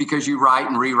because you write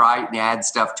and rewrite and add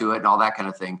stuff to it and all that kind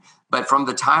of thing. But from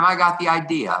the time I got the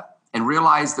idea and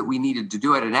realized that we needed to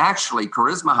do it, and actually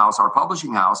Charisma House, our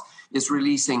publishing house, is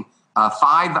releasing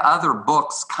 5 other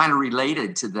books kind of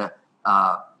related to the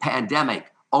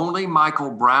pandemic. Only Michael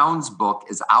Brown's book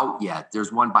is out yet.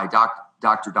 There's one by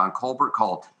Dr. Don Colbert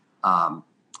called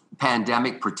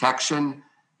Pandemic Protection.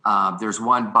 There's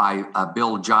one by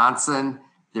Bill Johnson.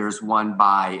 There's one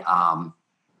by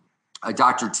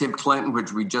Dr. Tim Clinton,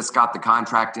 which we just got the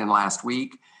contract in last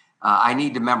week. I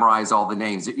need to memorize all the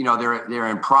names. They're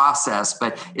in process,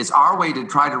 but it's our way to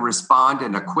try to respond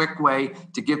in a quick way,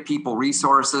 to give people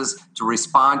resources to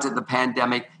respond to the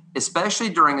pandemic, especially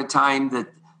during a time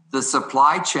that the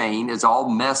supply chain is all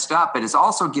messed up. But it's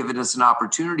also given us an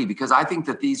opportunity because I think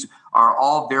that these are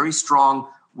all very strong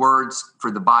words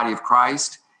for the body of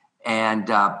Christ.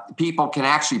 And people can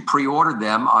actually pre-order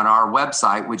them on our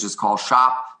website, which is called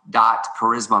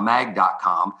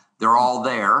shop.charismamag.com. They're all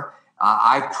there.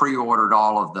 I've pre-ordered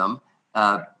all of them.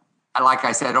 Like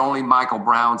I said, only Michael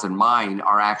Brown's and mine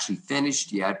are actually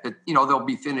finished yet, but they'll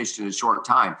be finished in a short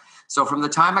time. So from the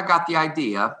time I got the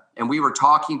idea, and we were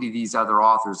talking to these other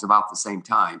authors about the same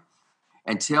time,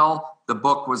 until the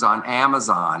book was on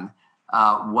Amazon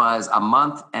was a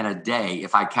month and a day,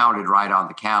 if I counted right on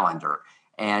the calendar.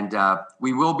 And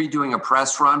we will be doing a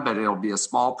press run, but it'll be a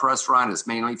small press run. It's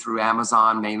mainly through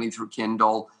Amazon, mainly through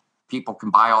Kindle. People can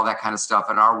buy all that kind of stuff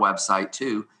at our website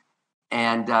too.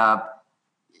 And,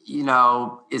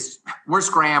 we're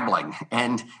scrambling,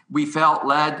 and we felt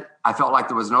led. I felt like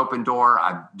there was an open door.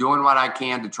 I'm doing what I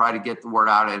can to try to get the word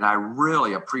out. And I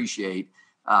really appreciate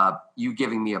you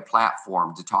giving me a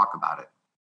platform to talk about it.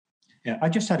 Yeah, I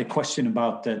just had a question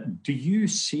about do you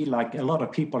see, like, a lot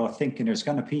of people are thinking there's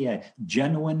going to be a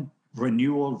genuine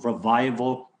renewal,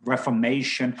 revival,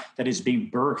 reformation that is being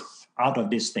birthed out of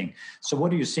this thing? So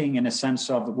what are you seeing in a sense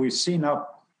of, we've seen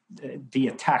the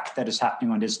attack that is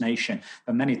happening on this nation,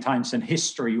 but many times in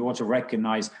history you also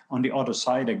recognize on the other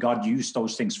side that God used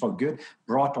those things for good,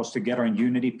 brought us together in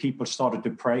unity. People started to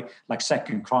pray, like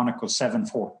 2 Chronicles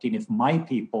 7:14, if my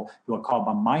people who are called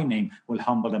by my name will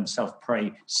humble themselves,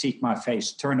 pray, seek my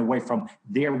face, turn away from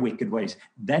their wicked ways,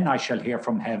 then I shall hear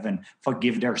from heaven,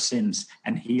 forgive their sins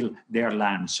and heal their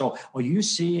land. So are you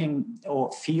seeing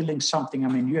or feeling something? I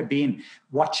mean, you have been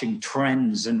watching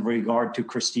trends in regard to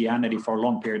Christianity for a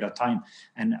long period of time.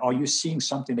 And are you seeing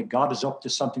something that God is up to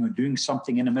something or doing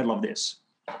something in the middle of this?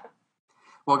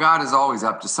 Well, God is always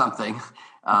up to something,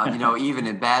 even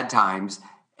in bad times.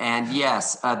 And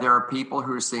yes, there are people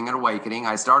who are seeing an awakening.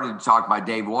 I started to talk about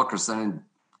Dave Wilkerson and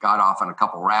got off on a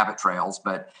couple rabbit trails,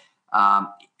 but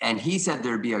and he said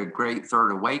there'd be a great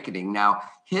third awakening. Now,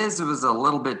 his was a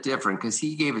little bit different because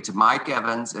he gave it to Mike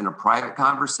Evans in a private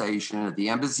conversation at the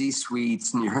Embassy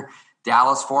Suites near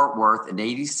Dallas, Fort Worth in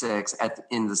 '86.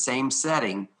 In the same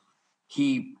setting,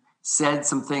 he said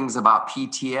some things about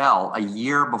PTL a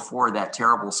year before that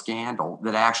terrible scandal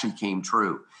that actually came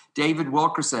true. David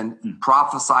Wilkerson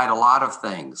prophesied a lot of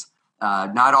things.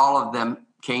 Not all of them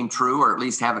came true, or at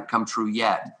least haven't come true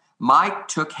yet. Mike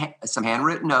took some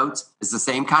handwritten notes. It's the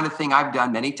same kind of thing I've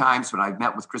done many times when I've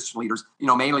met with Christian leaders,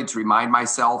 mainly to remind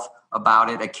myself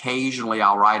about it. Occasionally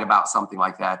I'll write about something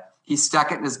like that. He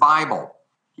stuck it in his Bible.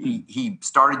 He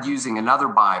started using another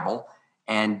Bible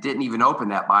and didn't even open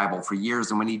that Bible for years.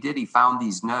 And when he did, he found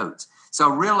these notes. So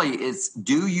really it's,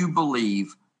 do you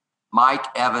believe Mike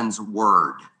Evans'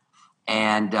 word?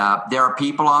 And there are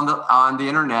people on the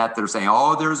internet that are saying,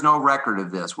 oh, there's no record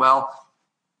of this. Well,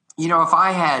 if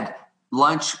I had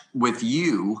lunch with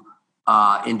you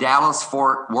in Dallas,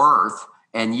 Fort Worth,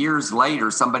 and years later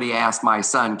somebody asked my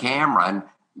son Cameron,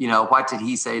 what did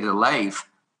he say to Leif?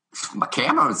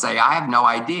 Cameron would say, I have no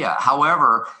idea.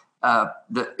 However,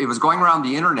 it was going around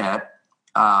the internet.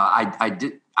 I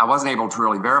wasn't able to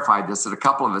really verify this, that a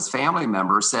couple of his family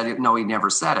members said, no, he never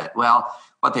said it. Well,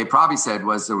 what they probably said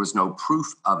was there was no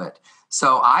proof of it.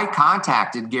 So I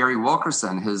contacted Gary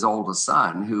Wilkerson, his oldest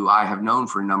son, who I have known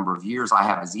for a number of years. I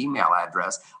have his email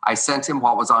address. I sent him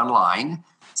what was online.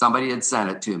 Somebody had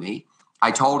sent it to me.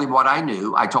 I told him what I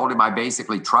knew. I told him I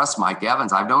basically trust Mike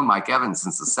Evans. I've known Mike Evans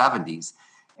since the 70s.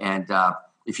 And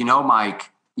if you know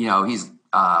Mike, he's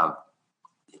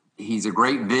a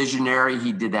great visionary.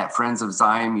 He did that Friends of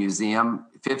Zion Museum,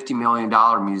 $50 million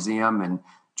museum in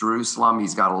Jerusalem.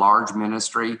 He's got a large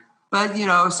ministry. But,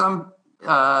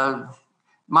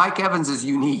 Mike Evans is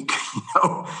unique,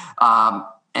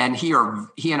 and he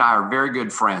and I are very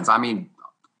good friends. I mean,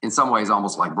 in some ways,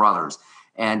 almost like brothers.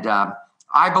 And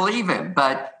I believe him.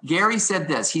 But Gary said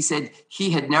this. He said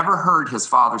he had never heard his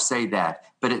father say that,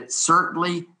 but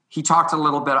he talked a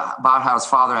little bit about how his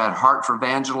father had a heart for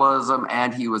evangelism,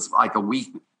 and he was like a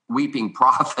weeping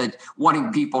prophet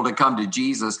wanting people to come to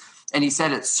Jesus. And he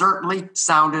said it certainly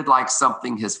sounded like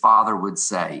something his father would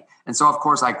say. And so, of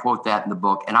course, I quote that in the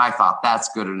book, and I thought that's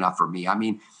good enough for me. I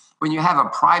mean, when you have a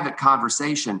private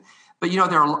conversation, but,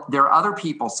 there are other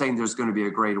people saying there's going to be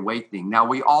a great awakening. Now,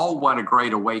 we all want a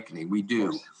great awakening. We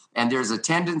do. And there's a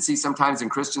tendency sometimes in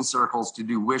Christian circles to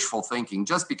do wishful thinking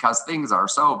just because things are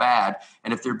so bad.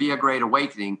 And if there be a great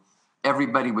awakening,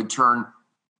 everybody would turn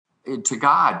to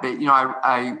God. But,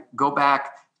 I go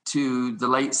back to the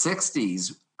late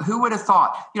 60s. Who would have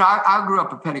thought? I grew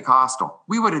up a Pentecostal.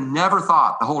 We would have never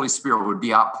thought the Holy Spirit would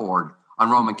be outpoured on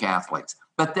Roman Catholics.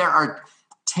 But there are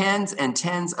tens and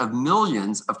tens of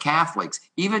millions of Catholics,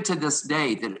 even to this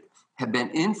day, that have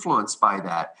been influenced by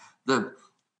that.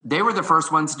 They were the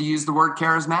first ones to use the word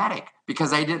charismatic because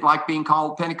they didn't like being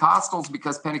called Pentecostals,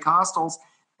 because Pentecostals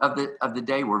of the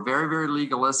day were very, very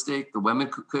legalistic. The women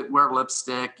couldn't wear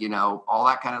lipstick, all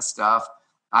that kind of stuff.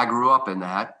 I grew up in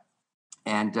that.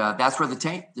 And that's where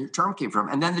the term came from.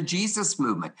 And then the Jesus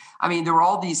movement. I mean, there were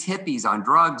all these hippies on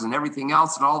drugs and everything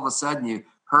else. And all of a sudden you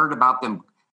heard about them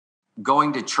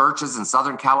going to churches in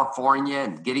Southern California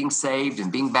and getting saved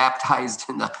and being baptized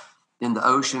in the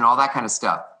ocean, all that kind of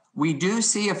stuff. We do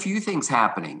see a few things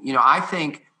happening. I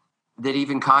think that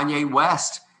even Kanye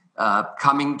West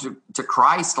coming to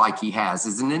Christ like he has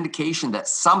is an indication that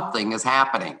something is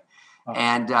happening. Oh.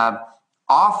 And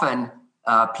often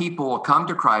people will come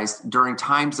to Christ during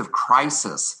times of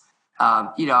crisis.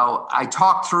 I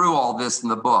talk through all this in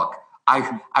the book.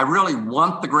 I really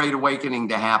want the Great Awakening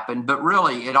to happen, but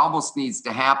really it almost needs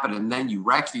to happen, and then you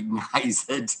recognize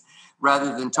it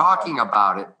rather than talking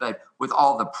about it. But with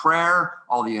all the prayer,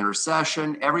 all the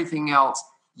intercession, everything else,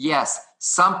 yes,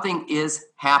 something is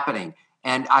happening.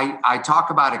 And I talk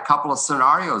about a couple of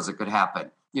scenarios that could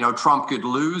happen. Trump could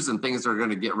lose and things are going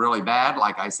to get really bad,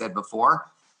 like I said before.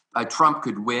 Trump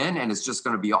could win, and it's just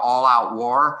going to be an all-out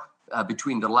war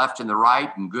between the left and the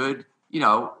right and good.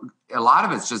 A lot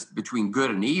of it's just between good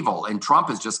and evil, and Trump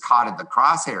is just caught in the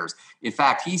crosshairs. In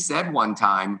fact, he said one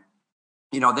time,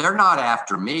 they're not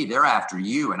after me, they're after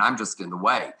you, and I'm just in the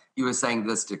way. He was saying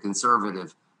this to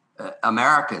conservative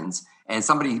Americans, and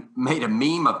somebody made a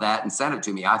meme of that and sent it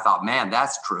to me. I thought, man,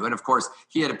 that's true. And of course,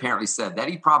 he had apparently said that.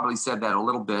 He probably said that a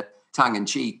little bit tongue in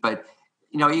cheek, but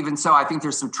even so, I think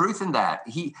there's some truth in that.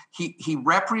 He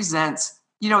represents,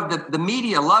 the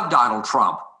media loved Donald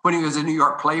Trump when he was a New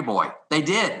York Playboy. They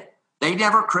did. They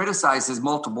never criticized his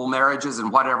multiple marriages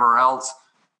and whatever else.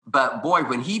 But boy,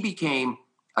 when he became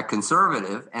a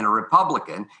conservative and a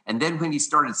Republican, and then when he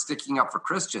started sticking up for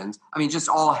Christians, just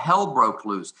all hell broke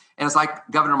loose. And it's like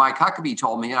Governor Mike Huckabee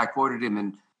told me, and I quoted him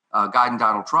in Guiding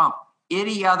Donald Trump,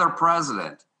 any other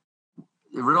president,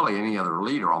 really any other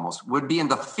leader almost, would be in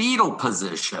the fetal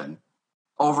position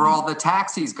over all the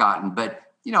attacks he's gotten. But,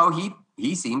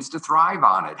 he seems to thrive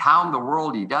on it. How in the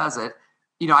world he does it?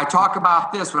 I talk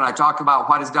about this when I talk about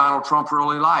what is Donald Trump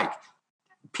really like.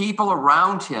 People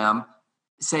around him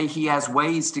say he has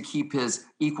ways to keep his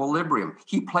equilibrium.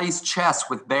 He plays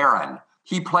chess with Barron.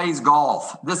 He plays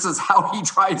golf. This is how he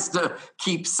tries to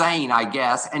keep sane, I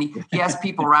guess. And he has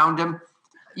people around him,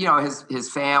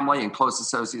 his family and close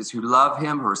associates who love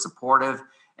him, who are supportive.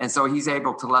 And so he's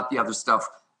able to let the other stuff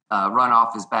run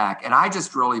off his back. And I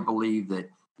just really believe that,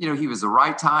 he was the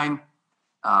right time.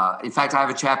 In fact, I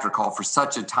have a chapter called For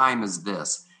Such a Time as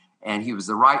This. And he was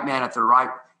the right man at the right,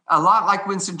 a lot like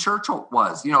Winston Churchill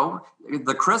was.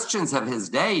 The Christians of his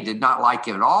day did not like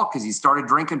him at all because he started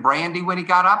drinking brandy when he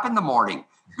got up in the morning.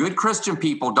 Good Christian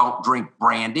people don't drink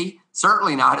brandy,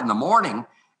 certainly not in the morning.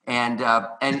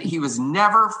 And he was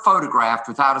never photographed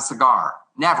without a cigar,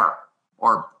 never,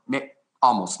 or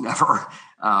almost never.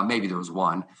 Maybe there was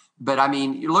one. But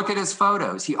you look at his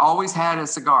photos. He always had a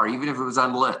cigar, even if it was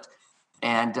unlit.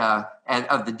 And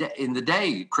in the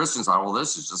day, Christians thought, well,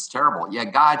 this is just terrible.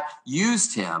 Yet God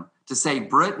used him to save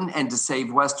Britain and to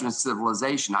save Western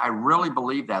civilization. I really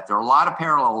believe that. There are a lot of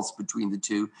parallels between the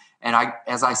two. And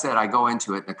as I said, I go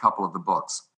into it in a couple of the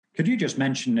books. Could you just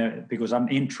mention, because I'm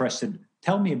interested,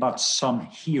 tell me about some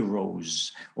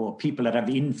heroes or people that have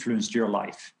influenced your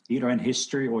life, either in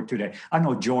history or today. I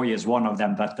know Joy is one of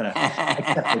them, but...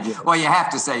 well, you have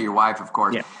to say your wife, of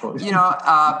course. Yeah, of course.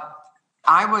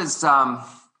 I was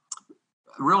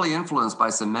really influenced by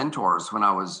some mentors when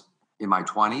I was in my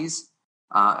 20s.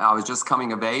 I was just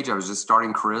coming of age. I was just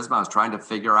starting Charisma. I was trying to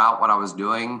figure out what I was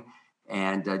doing.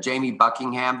 And Jamie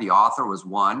Buckingham, the author, was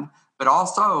one. But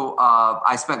also,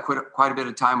 I spent quite a bit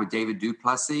of time with David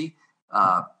Duplessis,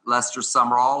 Lester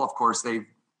Sumrall. Of course,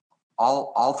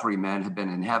 all three men have been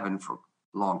in heaven for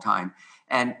a long time.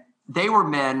 And they were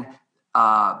men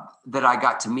that I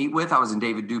got to meet with. I was in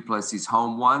David Duplessis'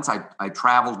 home once. I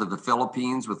traveled to the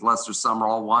Philippines with Lester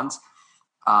Sumrall once.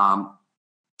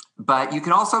 But you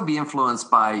can also be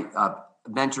influenced by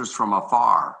mentors from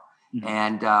afar. Mm-hmm.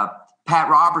 And Pat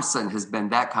Robertson has been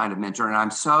that kind of mentor. And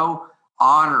I'm so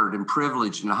honored and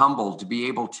privileged and humbled to be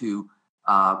able to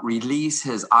release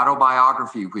his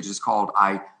autobiography, which is called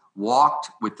I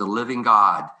Walked with the Living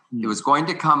God. Mm-hmm. It was going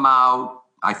to come out,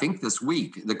 I think, this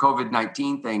week. The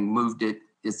COVID-19 thing moved it.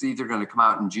 It's either going to come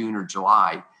out in June or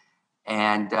July.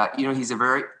 And, he's a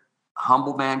very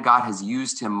humble man. God has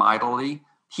used him mightily.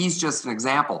 He's just an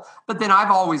example. But then I've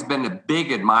always been a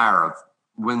big admirer of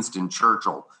Winston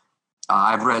Churchill.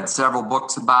 I've read several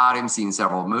books about him, seen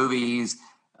several movies.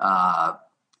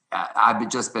 I've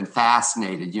just been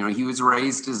fascinated. He was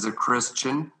raised as a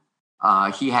Christian.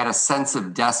 He had a sense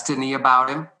of destiny about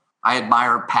him. I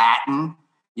admire Patton.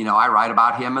 I write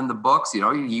about him in the books.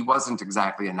 He wasn't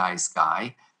exactly a nice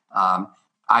guy.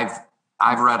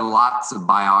 I've read lots of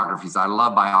biographies. I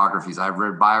love biographies. I've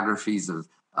read biographies of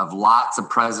lots of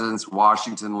presidents,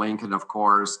 Washington, Lincoln, of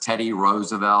course, Teddy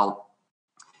Roosevelt,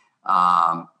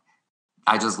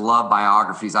 I just love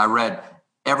biographies. I read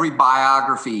every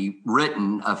biography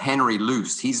written of Henry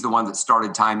Luce. He's the one that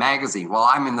started Time Magazine. Well,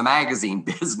 I'm in the magazine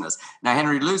business. Now,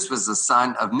 Henry Luce was the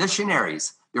son of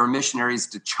missionaries. They were missionaries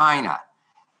to China.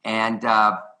 And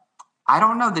I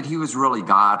don't know that he was really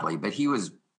godly, but he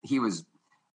was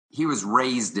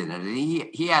raised in it.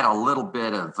 He had a little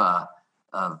bit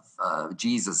of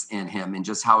Jesus in him and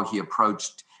just how he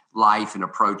approached life and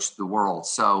approached the world.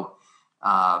 So,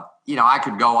 I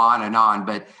could go on,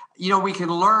 but, we can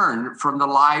learn from the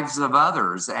lives of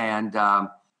others. And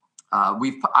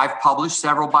I've published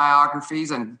several biographies,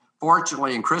 and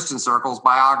fortunately in Christian circles,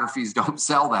 biographies don't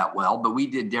sell that well, but we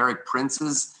did Derek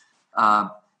Prince's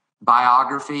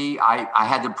biography. I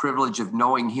had the privilege of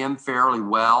knowing him fairly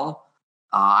well.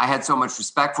 I had so much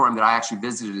respect for him that I actually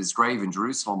visited his grave in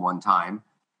Jerusalem one time.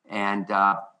 And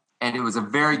it was a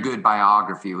very good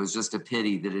biography. It was just a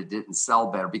pity that it didn't sell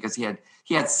better, because he had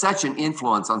such an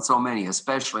influence on so many,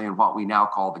 especially in what we now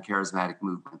call the charismatic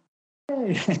movement.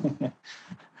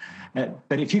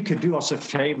 But if you could do us a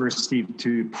favor, Steve,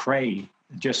 to pray,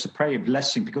 just to pray a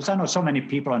blessing, because I know so many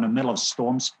people are in the middle of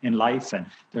storms in life, and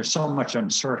there's so much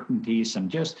uncertainties, and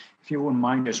just if you wouldn't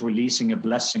mind us releasing a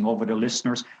blessing over the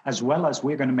listeners, as well as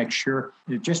we're going to make sure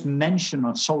you just mention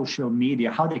on social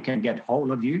media how they can get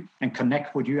hold of you and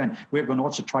connect with you. And we're going to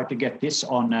also try to get this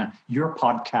on your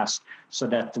podcast so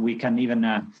that we can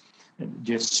even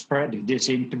just spread this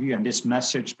interview and this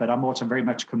message. But I'm also very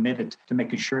much committed to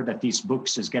making sure that these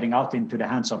books is getting out into the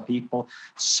hands of people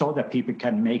so that people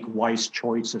can make wise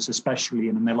choices, especially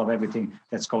in the middle of everything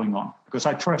that's going on. Because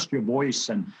I trust your voice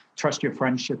and trust your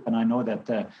friendship, and I know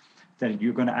that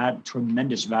you're going to add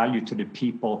tremendous value to the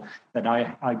people that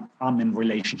I'm in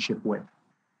relationship with.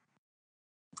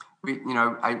 We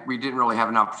didn't really have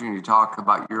an opportunity to talk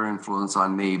about your influence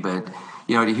on me, but,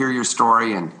 to hear your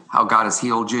story and how God has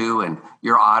healed you and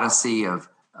your odyssey of,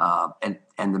 and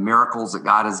the miracles that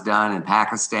God has done in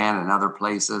Pakistan and other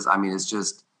places. I mean, it's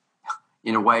just,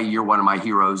 in a way, you're one of my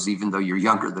heroes, even though you're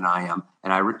younger than I am.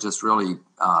 And I just really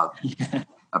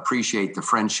appreciate the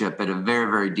friendship at a very,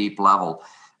 very deep level.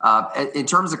 In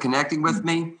terms of connecting with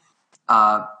me,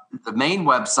 the main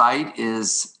website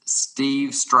is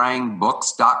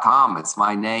SteveStrangBooks.com. It's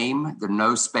my name. There are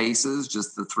no spaces,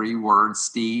 just the 3 words,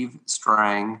 Steve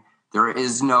Strang. There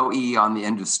is no E on the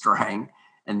end of Strang.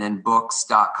 And then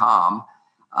books.com.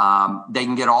 They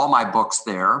can get all my books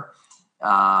there.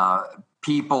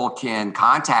 People can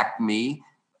contact me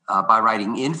by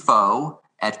writing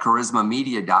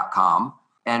info@charismamedia.com.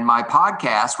 And my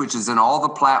podcast, which is in all the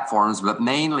platforms, but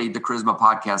mainly the Charisma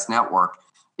Podcast Network,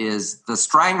 is The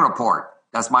Strang Report.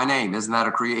 That's my name. Isn't that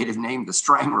a creative name? The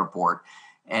Strang Report.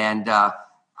 And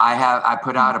I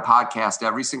put out a podcast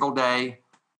every single day,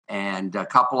 and a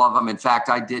couple of them. In fact,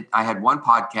 I had one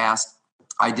podcast.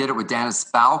 I did it with Dennis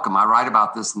Balcom. I write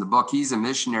about this in the book. He's a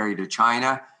missionary to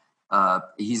China.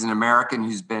 He's an American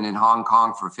who's been in Hong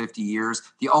Kong for 50 years.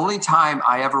 The only time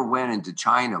I ever went into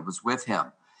China was with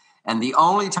him. And the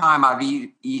only time I've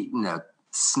eaten a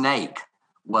snake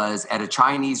was at a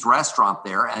Chinese restaurant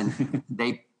there, and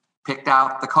they picked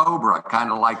out the cobra,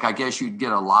 kind of like I guess you'd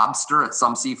get a lobster at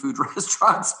some seafood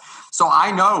restaurants. So I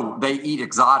know they eat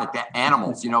exotic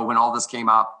animals, when all this came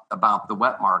out about the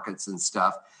wet markets and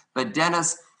stuff. But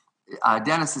Dennis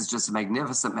is just a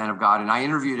magnificent man of God. And I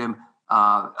interviewed him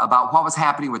about what was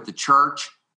happening with the church,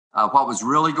 what was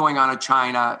really going on in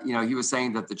China. He was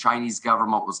saying that the Chinese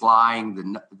government was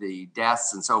lying, the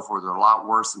deaths and so forth are a lot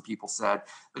worse than people said.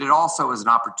 But it also is an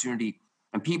opportunity,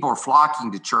 and people are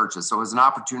flocking to churches. So it was an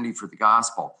opportunity for the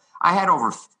gospel. I had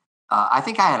I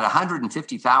think I had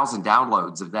 150,000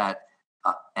 downloads of that.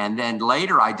 And then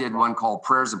later I did one called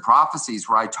Prayers and Prophecies,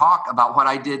 where I talk about what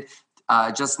I did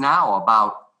just now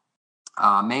about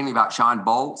mainly about Sean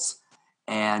Bolz.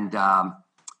 And,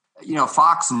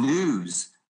 Fox News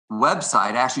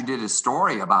website actually did a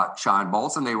story about Sean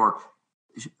Bolz, and they were,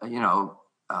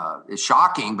 it's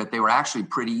shocking, but they were actually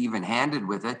pretty even-handed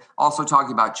with it. Also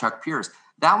talking about Chuck Pierce.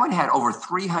 That one had over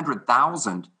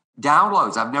 300,000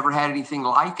 downloads. I've never had anything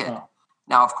like it. Oh.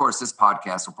 Now, of course, this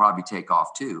podcast will probably take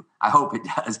off too. I hope it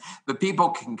does. But people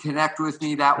can connect with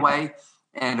me that way.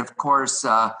 And of course,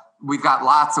 we've got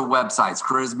lots of websites,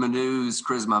 Charisma News,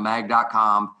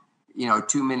 charismamag.com,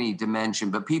 too many to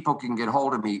mention, but people can get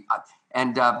hold of me.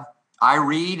 And I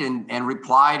read and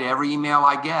reply to every email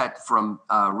I get from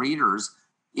readers,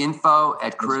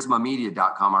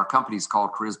 info@charismamedia.com. Our company's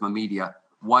called Charisma Media,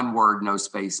 one word, no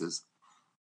spaces.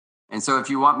 And so if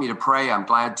you want me to pray, I'm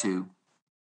glad to.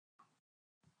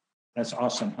 That's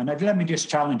awesome. And let me just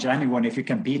challenge anyone, if you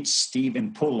can beat Steve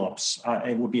in pull-ups,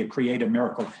 it would be a creative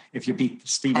miracle if you beat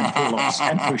Steve in pull-ups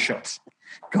and push-ups.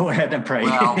 Go ahead and pray.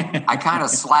 Well, I kind of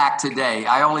slacked today.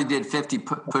 I only did 50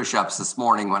 push-ups this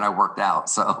morning when I worked out.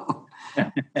 So,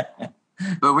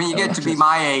 but when you get to be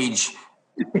my age,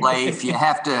 Leif, you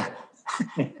have to,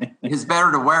 it's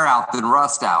better to wear out than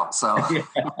rust out. So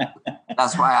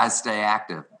that's why I stay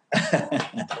active.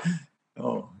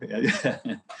 Oh, yeah.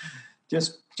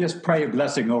 Just pray a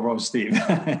blessing over Steve.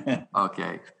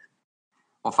 Okay.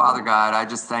 Well, Father God, I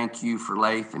just thank you for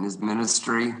Leif and his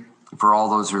ministry, for all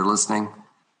those who are listening.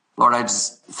 Lord, I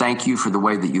just thank you for the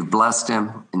way that you've blessed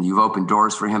him and you've opened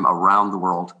doors for him around the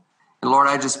world. And Lord,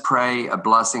 I just pray a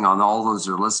blessing on all those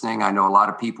who are listening. I know a lot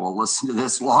of people will listen to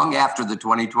this long after the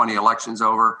 2020 election's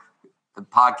over. The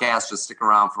podcast will stick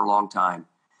around for a long time.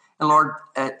 And Lord,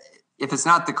 if it's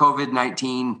not the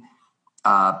COVID-19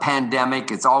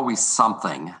 pandemic, it's always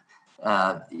something,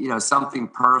 something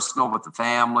personal with the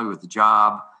family, with the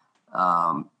job,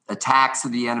 attacks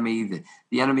of the enemy.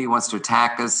 The enemy wants to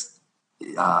attack us.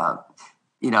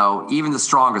 Even the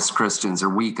strongest Christians are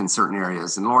weak in certain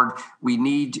areas. And Lord, we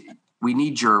need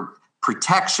your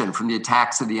protection from the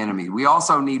attacks of the enemy. We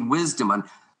also need wisdom on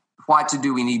what to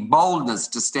do. We need boldness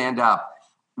to stand up.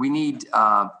 We need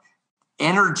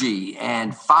energy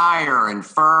and fire and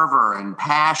fervor and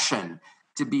passion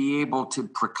to be able to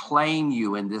proclaim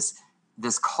you in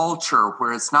this culture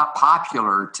where it's not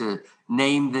popular to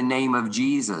name the name of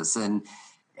Jesus. And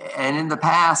in the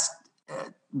past,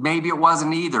 maybe it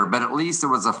wasn't either, but at least there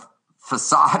was a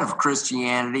facade of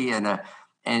Christianity and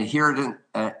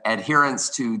adherence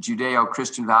to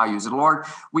Judeo-Christian values. And Lord,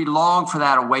 we long for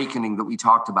that awakening that we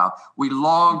talked about. We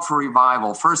long for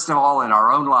revival, first of all, in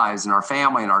our own lives, in our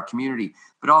family, in our community,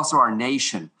 but also our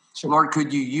nation. Sure. Lord,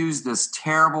 could you use this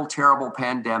terrible, terrible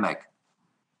pandemic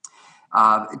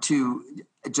to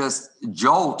just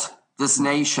jolt this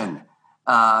nation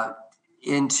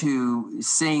into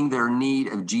seeing their need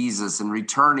of Jesus and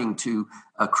returning to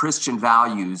Christian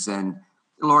values. And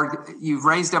Lord, you've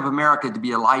raised up America to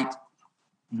be a light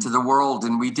to the world,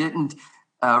 and we didn't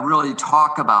really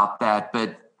talk about that,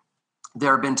 but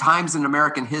there have been times in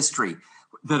American history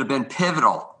that have been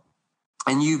pivotal,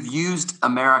 and you've used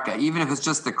America, even if it's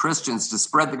just the Christians, to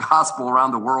spread the gospel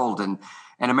around the world, and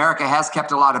America has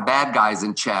kept a lot of bad guys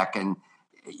in check, and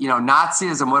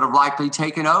Nazism would have likely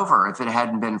taken over if it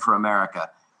hadn't been for America.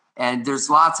 And there's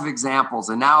lots of examples,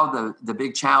 and now the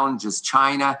big challenge is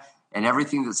China and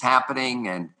everything that's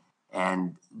happening,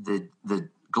 and the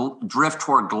drift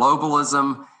toward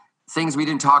globalism, things we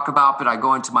didn't talk about, but I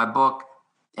go into my book.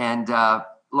 And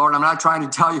Lord, I'm not trying to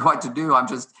tell you what to do. I'm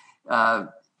just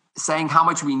saying how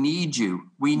much we need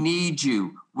you. We need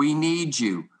you. We need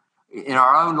you in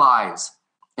our own lives,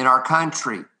 in our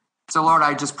country. So Lord,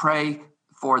 I just pray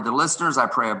for the listeners. I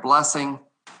pray a blessing.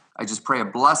 I just pray a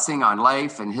blessing on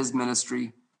Leif and his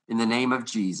ministry in the name of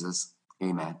Jesus.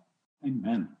 Amen.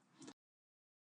 Amen.